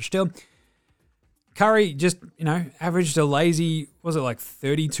happened. But still, Curry just, averaged a lazy,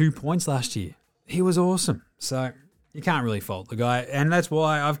 32 points last year. He was awesome. So you can't really fault the guy. And that's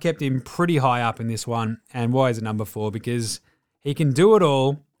why I've kept him pretty high up in this one. And why is it number 4? Because he can do it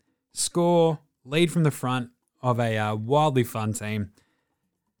all, score, lead from the front of a wildly fun team.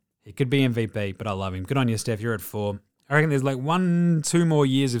 He could be MVP, but I love him. Good on you, Steph. You're at 4. I reckon there's 1-2 more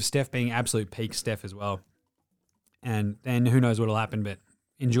years of Steph being absolute peak Steph as well. And then who knows what'll happen, but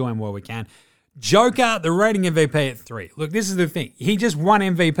enjoy him while we can. Joker, the rating MVP at 3. Look, this is the thing. He just won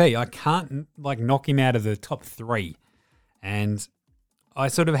MVP. I can't knock him out of the top 3. And I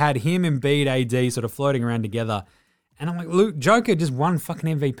sort of had him and Embiid, AD sort of floating around together. And I'm like, Luke, Joker just won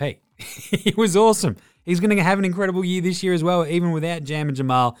fucking MVP. He was awesome. He's going to have an incredible year this year as well, even without Jam and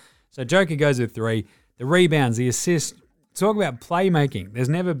Jamal. So Joker goes with 3. The rebounds, the assists. Talk about playmaking. There's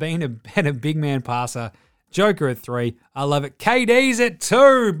never been a better big man passer. Joker at 3. I love it. KD's at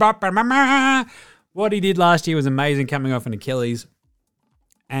 2. What he did last year was amazing, coming off an Achilles.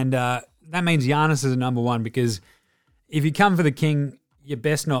 And that means Giannis is a number 1, because if you come for the king, you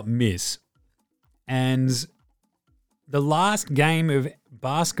best not miss. And the last game of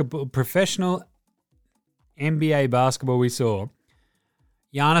basketball, professional NBA basketball we saw,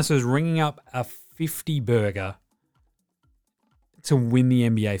 Giannis was ringing up a 50-burger to win the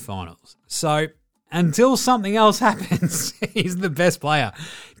NBA Finals. So until something else happens, he's the best player,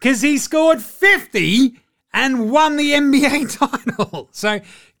 because he scored 50 and won the NBA title. So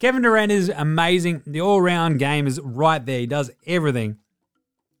Kevin Durant is amazing. The all-round game is right there. He does everything.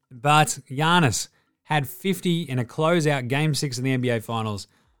 But Giannis had 50 in a closeout Game 6 of the NBA Finals.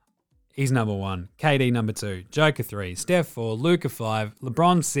 He's number 1. KD number 2. Joker 3. Steph 4. Luka 5.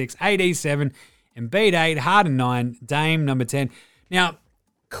 LeBron 6. AD 7. Embiid 8. Harden 9. Dame number 10. Now,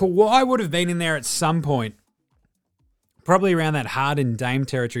 Kawhi would have been in there at some point, probably around that Harden Dame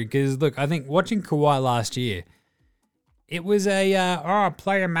territory. Because, look, I think watching Kawhi last year, it was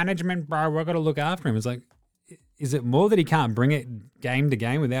player management, bro. We've got to look after him. It's like, is it more that he can't bring it game to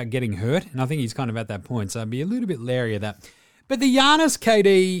game without getting hurt? And I think he's kind of at that point. So I'd be a little bit leery of that. But the Giannis,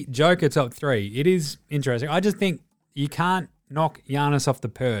 KD, Joker top three, it is interesting. I just think you can't knock Giannis off the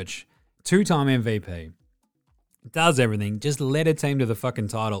perch. 2-time MVP. Does everything. Just led a team to the fucking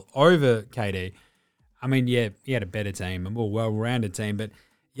title over KD. I mean, yeah, he had a better team, a more well-rounded team, but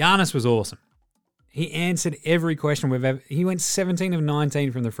Giannis was awesome. He answered every question we've ever... He went 17 of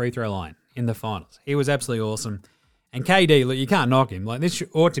 19 from the free throw line in the finals. He was absolutely awesome. And KD, look, you can't knock him. Like, this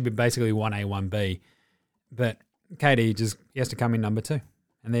ought to be basically 1A, 1B. But KD he has to come in number 2.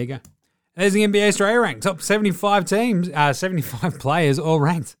 And there you go. There's the NBA Australia rank. Top 75 teams, 75 players, all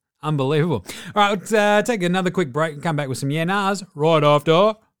ranked. Unbelievable. All right, let's take another quick break and come back with some yeah-nahs right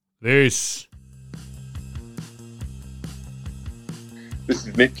after this. This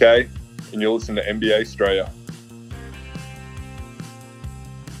is Nick Kay, and you're listening to NBA Australia.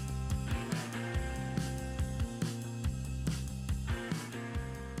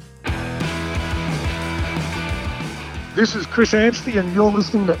 This is Chris Anstey, and you're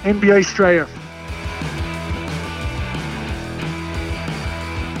listening to NBA Australia.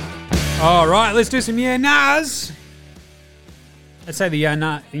 All right, let's do some yeah-nahs. Let's say the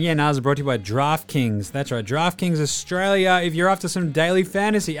yeah-nahs are brought to you by DraftKings. That's right, DraftKings Australia. If you're after some daily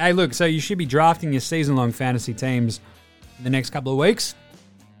fantasy, hey, look, so you should be drafting your season-long fantasy teams in the next couple of weeks.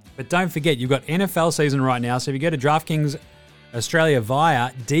 But don't forget, you've got NFL season right now. So if you go to DraftKings Australia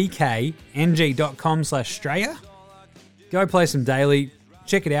via dkng.com/Australia, go play some daily.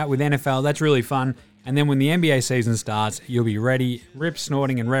 Check it out with NFL. That's really fun. And then when the NBA season starts, you'll be ready, rip,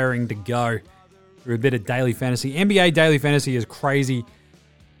 snorting, and raring to go for a bit of daily fantasy. NBA daily fantasy is crazy.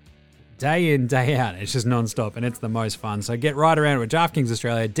 Day in, day out. It's just nonstop, and it's the most fun. So get right around it with DraftKings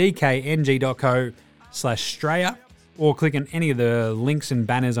Australia, dkng.co/Australia, or click on any of the links and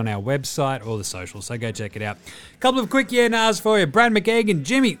banners on our website or the socials. So go check it out. A couple of quick yeah-nahs for you. Brad McEgan,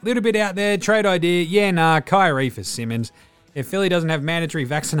 Jimmy, little bit out there. Trade idea, yeah-nah. Kyrie for Simmons. If Philly doesn't have mandatory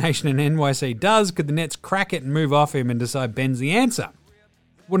vaccination and NYC does, could the Nets crack it and move off him and decide Ben's the answer?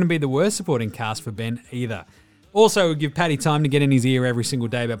 Wouldn't be the worst supporting cast for Ben either. Also, it would give Paddy time to get in his ear every single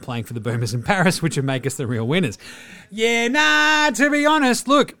day about playing for the Boomers in Paris, which would make us the real winners. Yeah, nah, to be honest,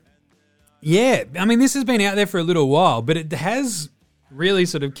 look, yeah, I mean, this has been out there for a little while, but it has really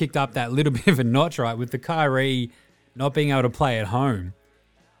sort of kicked up that little bit of a notch, right, with the Kyrie not being able to play at home.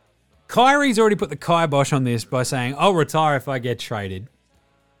 Kyrie's already put the kibosh on this by saying, I'll retire if I get traded.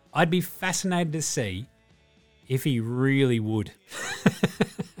 I'd be fascinated to see if he really would.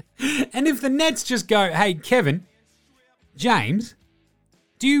 And if the Nets just go, hey, Kevin, James,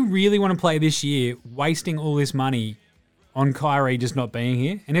 do you really want to play this year wasting all this money on Kyrie just not being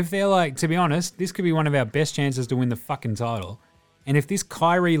here? And if they're like, to be honest, this could be one of our best chances to win the fucking title. And if this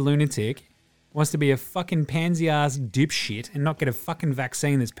Kyrie lunatic wants to be a fucking pansy-ass dipshit and not get a fucking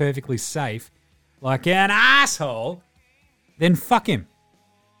vaccine that's perfectly safe, like an asshole, then fuck him.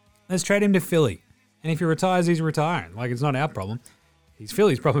 Let's trade him to Philly. And if he retires, he's retiring. Like, it's not our problem. He's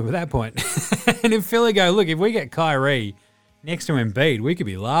Philly's problem at that point. And if Philly go, look, if we get Kyrie next to Embiid, we could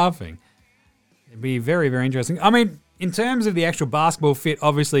be laughing. It'd be very, very interesting. I mean, in terms of the actual basketball fit,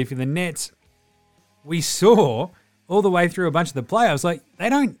 obviously, for the Nets, we saw all the way through a bunch of the playoffs, like, they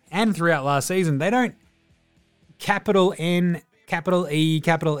don't, and throughout last season, they don't capital N, capital E,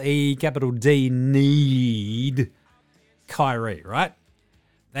 capital E, capital D need Kyrie, right?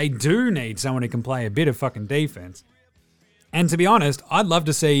 They do need someone who can play a bit of fucking defense. And to be honest, I'd love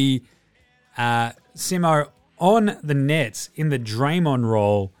to see Simo on the Nets in the Draymond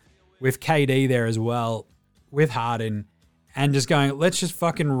role with KD there as well, with Harden, and just going, let's just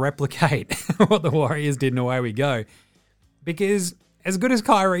fucking replicate what the Warriors did and away we go. Because as good as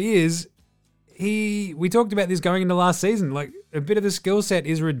Kyrie is, we talked about this going into last season, like a bit of the skill set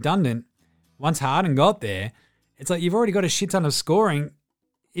is redundant. Once Harden got there, it's like you've already got a shit ton of scoring.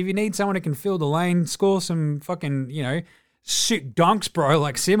 If you need someone who can fill the lane, score some fucking, shit dunks, bro,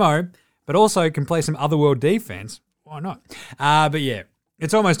 like Simo, but also can play some otherworld defense, why not? But yeah,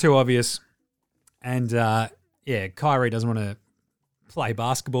 it's almost too obvious. And Kyrie doesn't want to play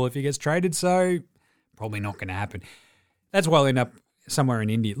basketball if he gets traded, so probably not going to happen. That's why I'll end up somewhere in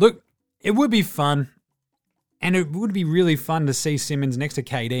India. Look, it would be fun, and it would be really fun to see Simmons next to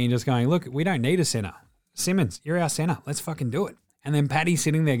KD and just going, look, we don't need a center. Simmons, you're our center. Let's fucking do it. And then Paddy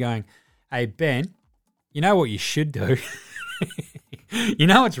sitting there going, hey, Ben, you know what you should do? You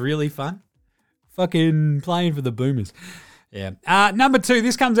know what's really fun? Fucking playing for the Boomers. Yeah. Number 2,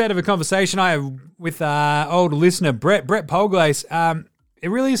 this comes out of a conversation I have with old listener Brett Polglace. It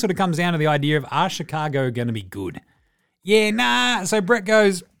really sort of comes down to the idea of, are Chicago going to be good? Yeah, nah. So Brett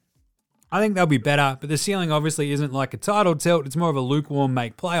goes, I think they'll be better, but the ceiling obviously isn't like a title tilt. It's more of a lukewarm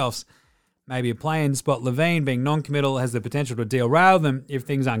make playoffs. Maybe a play-in spot. Levine, being non-committal, has the potential to derail them if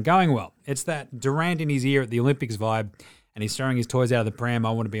things aren't going well. It's that Durant in his ear at the Olympics vibe, and he's throwing his toys out of the pram.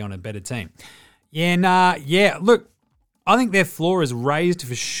 I want to be on a better team. Yeah, nah. Yeah, look, I think their floor is raised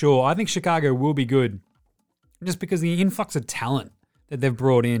for sure. I think Chicago will be good just because the influx of talent that they've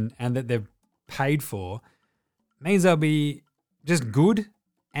brought in and that they've paid for means they'll be just good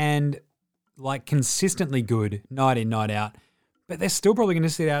and like consistently good night in, night out. But they're still probably going to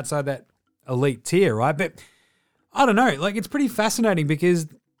sit outside that elite tier, right? But I don't know. Like, it's pretty fascinating because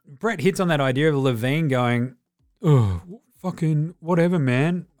Brett hits on that idea of Levine going, oh, fucking whatever,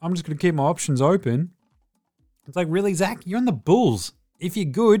 man. I'm just going to keep my options open. It's like, really, Zach? You're on the Bulls. If you're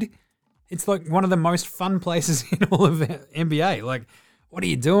good, it's like one of the most fun places in all of NBA. Like, what are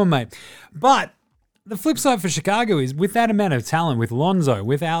you doing, mate? But the flip side for Chicago is with that amount of talent, with Lonzo,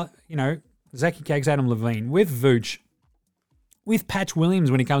 without, Zachy Cakes, Adam Levine, with Vooch, with Patch Williams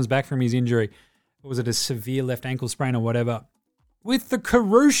when he comes back from his injury, or was it a severe left ankle sprain or whatever, with the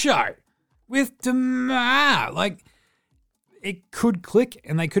Caruso, with DeMar, like, it could click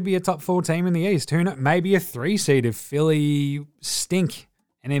and they could be a top 4 team in the East. Who knows? Maybe a 3 seed if Philly stink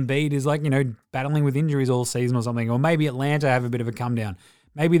and Embiid is like, battling with injuries all season or something. Or maybe Atlanta have a bit of a come down.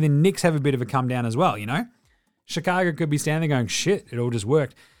 Maybe the Knicks have a bit of a come down as well, Chicago could be standing there going, shit, it all just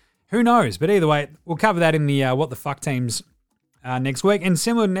worked. Who knows? But either way, we'll cover that in the What the Fuck teams next week. And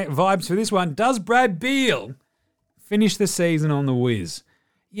similar vibes for this one. Does Brad Beal finish the season on the whiz?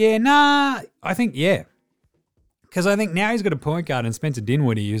 Yeah, nah. I think, yeah. Because I think now he's got a point guard and Spencer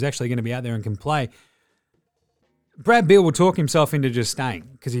Dinwiddie who's actually going to be out there and can play. Brad Beal will talk himself into just staying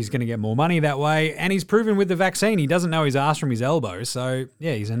because he's going to get more money that way. And he's proven with the vaccine he doesn't know his ass from his elbow. So,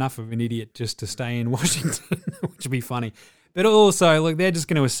 yeah, he's enough of an idiot just to stay in Washington, which would be funny. But also, look, they're just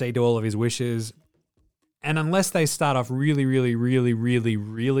going to accede to all of his wishes. And unless they start off really, really, really, really,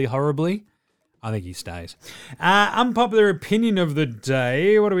 really horribly, I think he stays. Unpopular opinion of the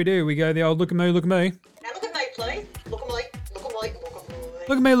day. What do? We go the old look at me, look at me. Now look at me, please. Look at me, look at me, look at me.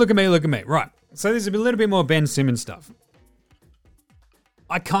 Look at me, look at me, look at me. Right. So there's a little bit more Ben Simmons stuff.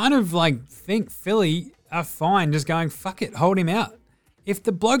 I kind of think Philly are fine just going, fuck it, hold him out. If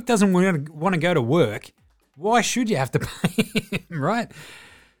the bloke doesn't want to go to work, why should you have to pay him, right?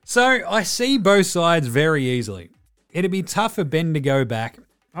 So I see both sides very easily. It'd be tough for Ben to go back.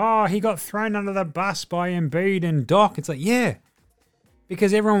 Oh, he got thrown under the bus by Embiid and Doc. It's like, yeah,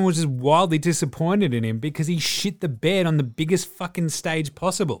 because everyone was just wildly disappointed in him because he shit the bed on the biggest fucking stage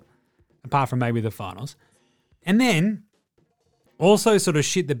possible, apart from maybe the finals. And then also sort of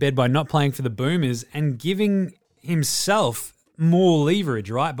shit the bed by not playing for the Boomers and giving himself more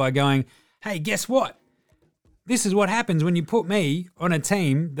leverage, right? By going, hey, guess what? This is what happens when you put me on a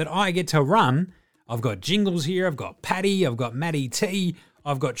team that I get to run. I've got Jingles here, I've got Patty, I've got Matty T,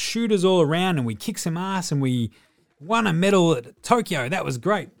 I've got shooters all around and we kick some ass and we won a medal at Tokyo. That was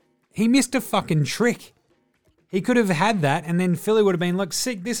great. He missed a fucking trick. He could have had that and then Philly would have been like,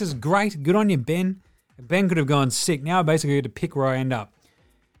 sick, this is great. Good on you, Ben. Ben could have gone sick. Now I basically had to pick where I end up.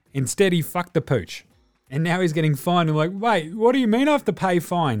 Instead, he fucked the pooch. And now he's getting fined. And like, wait, what do you mean I have to pay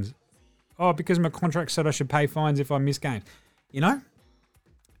fines? Oh, because my contract said I should pay fines if I miss games.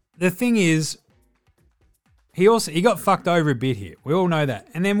 The thing is, he got fucked over a bit here. We all know that.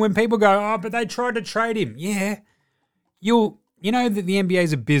 And then when people go, oh, but they tried to trade him. Yeah. You know that the NBA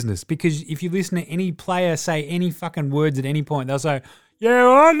is a business because if you listen to any player say any fucking words at any point, they'll say, yeah,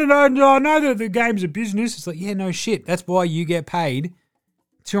 well, I know that the game's a business. It's like, yeah, no shit. That's why you get paid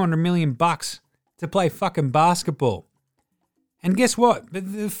 $200 million to play fucking basketball. And guess what?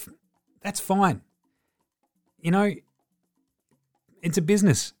 That's fine. It's a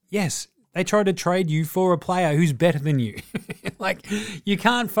business. Yes, they try to trade you for a player who's better than you. You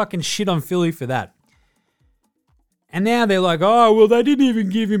can't fucking shit on Philly for that. And now they're like, oh, well, they didn't even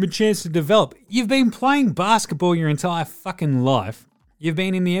give him a chance to develop. You've been playing basketball your entire fucking life. You've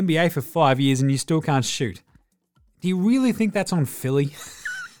been in the NBA for 5 years and you still can't shoot. Do you really think that's on Philly?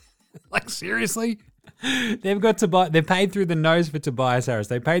 Seriously? They've paid through the nose for Tobias Harris.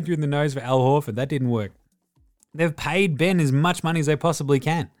 They paid through the nose for Al Horford. That didn't work. They've paid Ben as much money as they possibly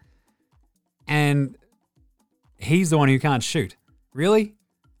can. And he's the one who can't shoot. Really?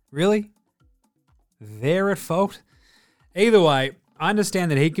 Really? They're at fault? Either way, I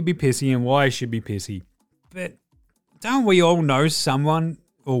understand that he could be pissy and why he should be pissy. But don't we all know someone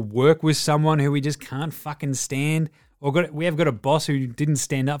or work with someone who we just can't fucking stand we have got a boss who didn't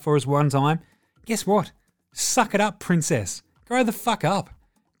stand up for us one time. Guess what? Suck it up, princess. Grow the fuck up.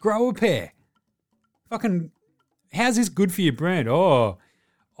 Grow a pair. Fucking, how's this good for your brand? Oh,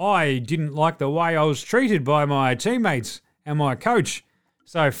 I didn't like the way I was treated by my teammates and my coach,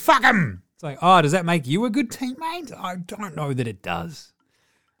 so fuck him. It's like, oh, does that make you a good teammate? I don't know that it does.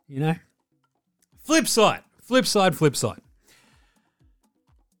 You know? Flip side.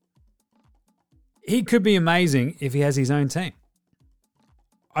 He could be amazing if he has his own team.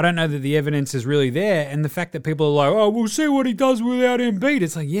 I don't know that the evidence is really there, and the fact that people are like, oh, we'll see what he does without Embiid.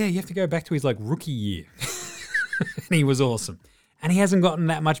 It's like, yeah, you have to go back to his rookie year. And he was awesome. And he hasn't gotten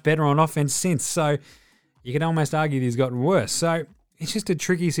that much better on offense since, so you can almost argue that he's gotten worse. So it's just a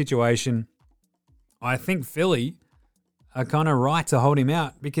tricky situation. I think Philly are kind of right to hold him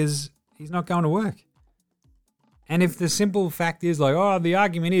out because he's not going to work. And if the simple fact is the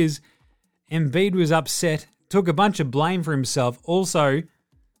argument is Embiid was upset, took a bunch of blame for himself, also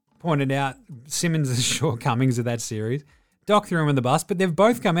pointed out Simmons' shortcomings of that series, Doc threw him in the bus, but they've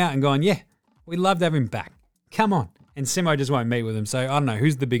both come out and gone, yeah, we'd love to have him back. Come on. And Simo just won't meet with him. So I don't know,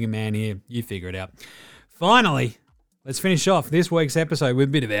 who's the bigger man here? You figure it out. Finally, let's finish off this week's episode with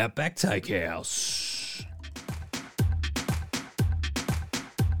a bit of Outback Takehouse.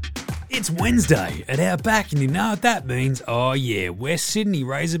 It's Wednesday at Outback, and you know what that means. Oh yeah, West Sydney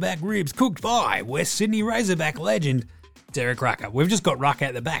Razorback ribs cooked by West Sydney Razorback legend Derek Rucker. We've just got Rucker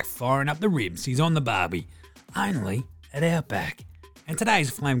at the back firing up the ribs. He's on the barbie. Only at Outback. And today's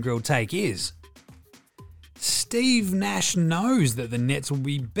flame grilled take is... Steve Nash knows that the Nets will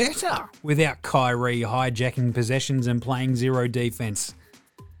be better without Kyrie hijacking possessions and playing zero defense.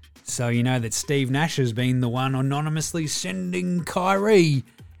 So you know that Steve Nash has been the one anonymously sending Kyrie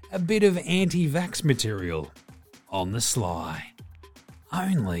a bit of anti-vax material on the sly.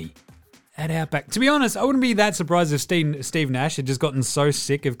 Only at Outback. To be honest, I wouldn't be that surprised if Steve Nash had just gotten so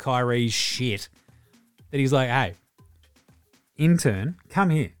sick of Kyrie's shit that he's like, hey, intern,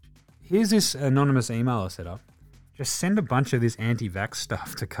 come here. Here's this anonymous email I set up. Just send a bunch of this anti-vax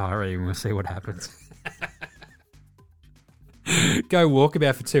stuff to Kyrie and we'll see what happens. Go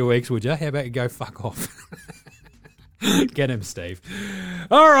walkabout for 2 weeks, would you? How about you go fuck off? Get him, Steve.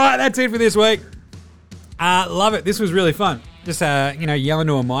 All right, that's it for this week. Love it. This was really fun. Just, yelling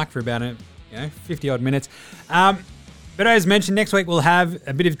to a mic for about 50-odd minutes. But as mentioned, next week we'll have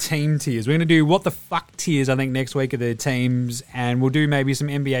a bit of team tiers. We're going to do what the fuck tiers, I think, next week of the teams. And we'll do maybe some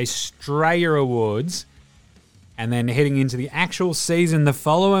NBA Strayer Awards. And then heading into the actual season the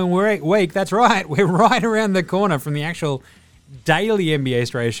following week. That's right. We're right around the corner from the actual daily NBA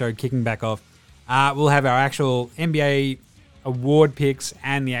Strayer show kicking back off. We'll have our actual NBA award picks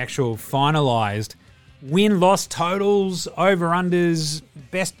and the actual finalised win-loss totals, over-unders,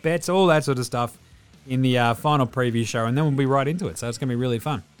 best bets, all that sort of stuff in the final preview show, and then we'll be right into it. So it's going to be really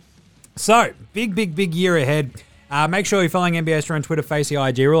fun. So, big year ahead. Make sure you're following NBA Australia on Twitter, Facebook,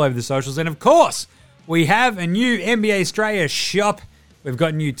 IG, all over the socials. And of course, we have a new NBA Australia shop. We've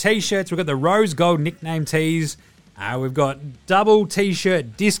got new t-shirts. We've got the rose gold nickname tees. We've got double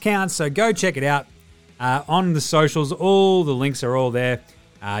t-shirt discounts. So go check it out on the socials. All the links are all there.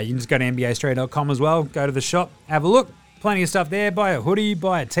 You can just go to NBAaustralia.com as well. Go to the shop. Have a look. Plenty of stuff there. Buy a hoodie.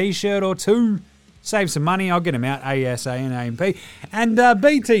 Buy a t-shirt or two. Save some money. I'll get them out ASA and AMP. And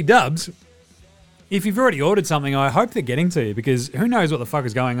BT Dubs, if you've already ordered something, I hope they're getting to you because who knows what the fuck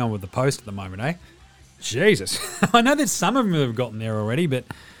is going on with the post at the moment, eh? Jesus. I know that some of them have gotten there already, but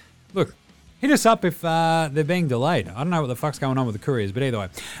look, hit us up if they're being delayed. I don't know what the fuck's going on with the couriers, but either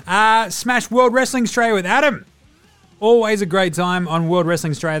way. Smash World Wrestling Australia with Adam. Always a great time on World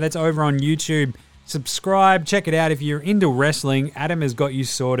Wrestling Australia. That's over on YouTube. Subscribe. Check it out. If you're into wrestling, Adam has got you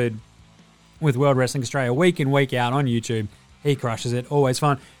sorted with World Wrestling Australia week in, week out on YouTube. He crushes it. Always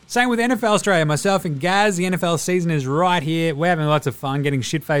fun. Same with NFL Australia. Myself and Gaz, the NFL season is right here. We're having lots of fun, getting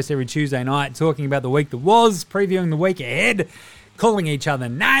shit-faced every Tuesday night, talking about the week that was, previewing the week ahead, calling each other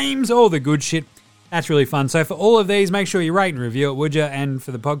names, all the good shit. That's really fun. So for all of these, make sure you rate and review it, would you? And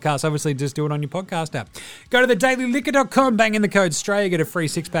for the podcast, obviously just do it on your podcast app. Go to thedailyliquor.com, bang in the code Australia, get a free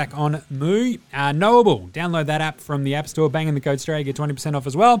six-pack on Moo. Knowable. Download that app from the App Store, bang in the code Australia, get 20% off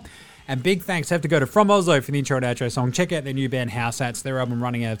as well. And big thanks have to go to From Oslo for the intro and outro song. Check out their new band House Hats. Their album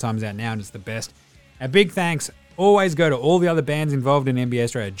Running Out of Time's out now and it's the best. A big thanks always go to all the other bands involved in NBA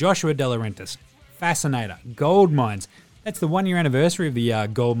Australia. Joshua De Laurentiis, Fascinator, Gold Mines. That's the 1 year anniversary of the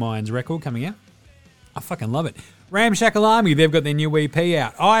Gold Mines record coming out. I fucking love it. Ramshackle Army, they've got their new EP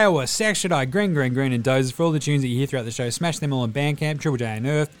out. Iowa, Section I, Green, and Dozers. For all the tunes that you hear throughout the show, smash them all on Bandcamp, Triple J and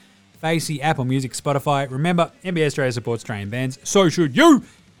Earth, Facey, Apple Music, Spotify. Remember, NBA Australia supports Australian bands. So should you.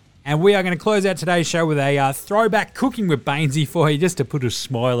 And we are going to close out today's show with a throwback cooking with Bainesy for you, just to put a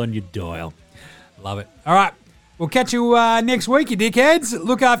smile on your dial. Love it. All right, we'll catch you next week, you dickheads.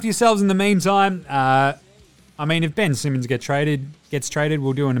 Look after yourselves in the meantime. If Ben Simmons gets traded,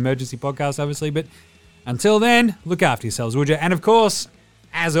 we'll do an emergency podcast, obviously. But until then, look after yourselves, would you? And of course,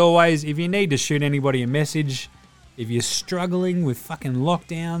 as always, if you need to shoot anybody a message, if you're struggling with fucking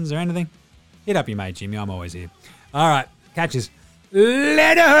lockdowns or anything, hit up your mate Jimmy. I'm always here. All right, catch us.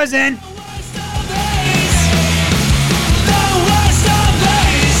 Later, Hosen.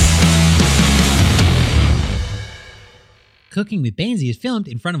 Cooking with Bainesy is filmed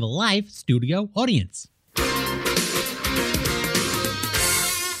in front of a live studio audience.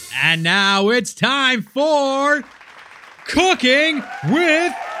 And now it's time for Cooking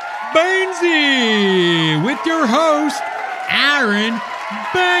with Bainesy with your host, Aaron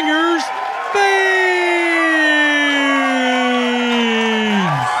Bangers Baines.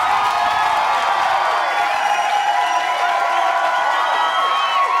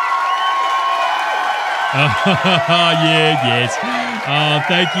 Yes. Oh,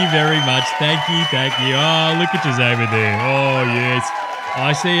 thank you very much. Thank you. Oh, look at you over there. Oh, yes.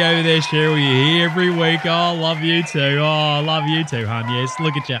 I see you over there, Cheryl. You're here every week. Oh, love you too. Oh, love you too, hon. Yes,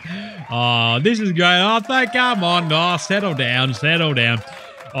 look at you. Oh, this is great. Oh, come on. Oh, settle down.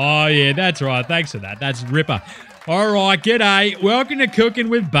 Oh, yeah, that's right. Thanks for that. That's ripper. All right, g'day. Welcome to Cooking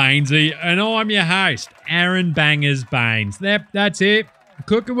with Bainesy, and I'm your host, Aaron Bangers Baines. Yep, that's it.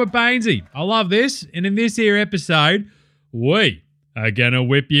 Cooking with Bainesy. I love this. And in this here episode, we are going to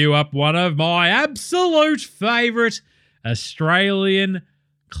whip you up one of my absolute favourite Australian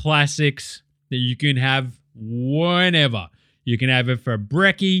classics that you can have whenever. You can have it for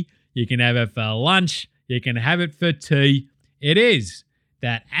brekkie. You can have it for lunch. You can have it for tea. It is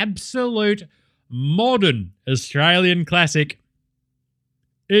that absolute modern Australian classic.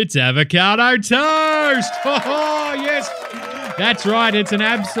 It's avocado toast. Oh, yes. That's right. It's an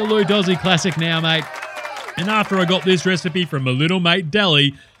absolute Aussie classic now, mate. And after I got this recipe from my little mate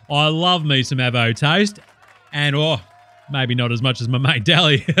Deli, I love me some avo toast. And, maybe not as much as my mate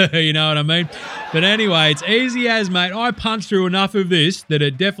Deli, you know what I mean? But anyway, it's easy as, mate. I punch through enough of this that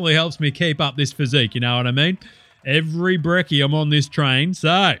it definitely helps me keep up this physique, you know what I mean? Every brekkie I'm on this train, so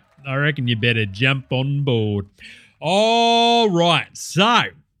I reckon you better jump on board. All right, so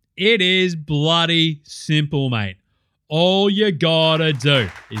it is bloody simple, mate. All you gotta do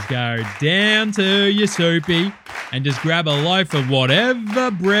is go down to your soupy and just grab a loaf of whatever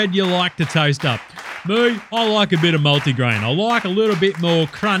bread you like to toast up. Me, I like a bit of multigrain. I like a little bit more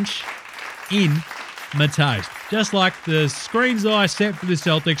crunch in my toast. Just like the screens I set for the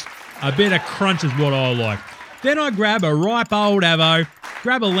Celtics, a bit of crunch is what I like. Then I grab a ripe old avo,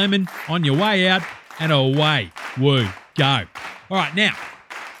 grab a lemon on your way out, and away we go. All right, now,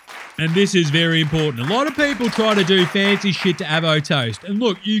 and this is very important. A lot of people try to do fancy shit to avo toast. And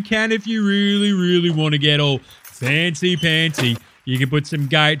look, you can if you really, really want to get all fancy-pantsy. You can put some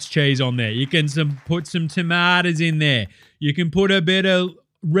goat's cheese on there. You can put some tomatoes in there. You can put a bit of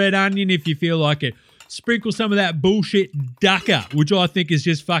red onion if you feel like it. Sprinkle some of that bullshit ducker, which I think is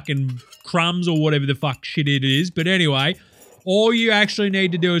just fucking crumbs or whatever the fuck shit it is. But anyway, all you actually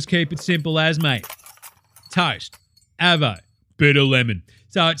need to do is keep it simple as, mate. Toast, avo, bit of lemon.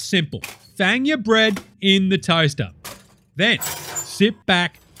 So it's simple. Fang your bread in the toaster. Then sit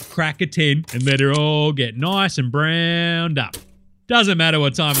back, crack a tin, and let it all get nice and browned up. Doesn't matter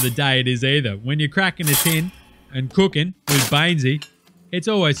what time of the day it is either. When you're cracking a tin and cooking with Bainesy, it's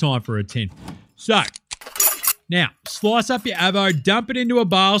always time for a tin. So, now, slice up your avo, dump it into a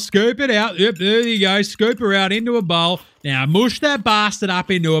bowl, scoop it out. Yep, there you go. Scoop her out into a bowl. Now, mush that bastard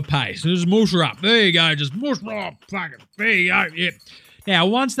up into a paste. Just mush her up. There you go. Just mush her up. Fuck it. There you go. Yep. Now,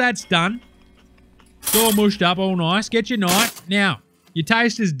 once that's done, it's all mushed up, all nice. Get your knife. Now, your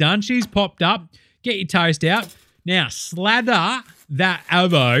toast is done. She's popped up. Get your toast out. Now, slather that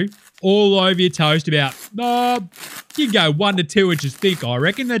avo all over your toast about, you go 1 to 2 inches thick, I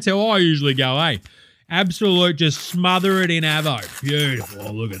reckon. That's how I usually go, eh? Absolute, just smother it in avo. Beautiful.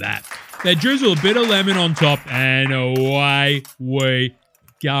 Oh, look at that. Then drizzle a bit of lemon on top, and away we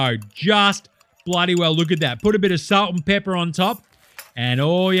go. Just bloody well. Look at that. Put a bit of salt and pepper on top, and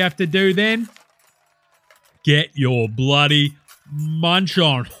all you have to do then, get your bloody munch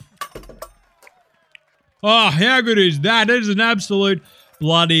on. Oh, how good is that? It is an absolute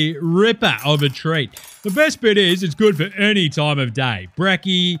bloody ripper of a treat. The best bit is it's good for any time of day.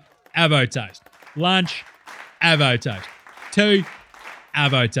 Brekkie, avo toast. Lunch, avo toast. Tea,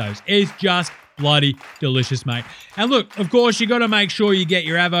 avo toast. It's just bloody delicious, mate. And look, of course, you got to make sure you get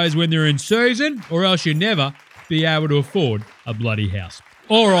your avos when they're in season, or else you'll never be able to afford a bloody house.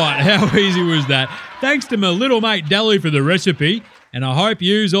 All right, how easy was that? Thanks to my little mate Dally for the recipe, and I hope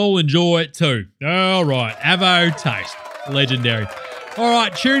yous all enjoy it too. All right, avo taste. Legendary. All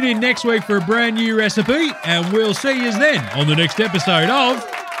right, tune in next week for a brand new recipe, and we'll see yous then on the next episode of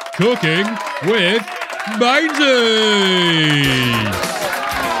Cooking with Bainesy.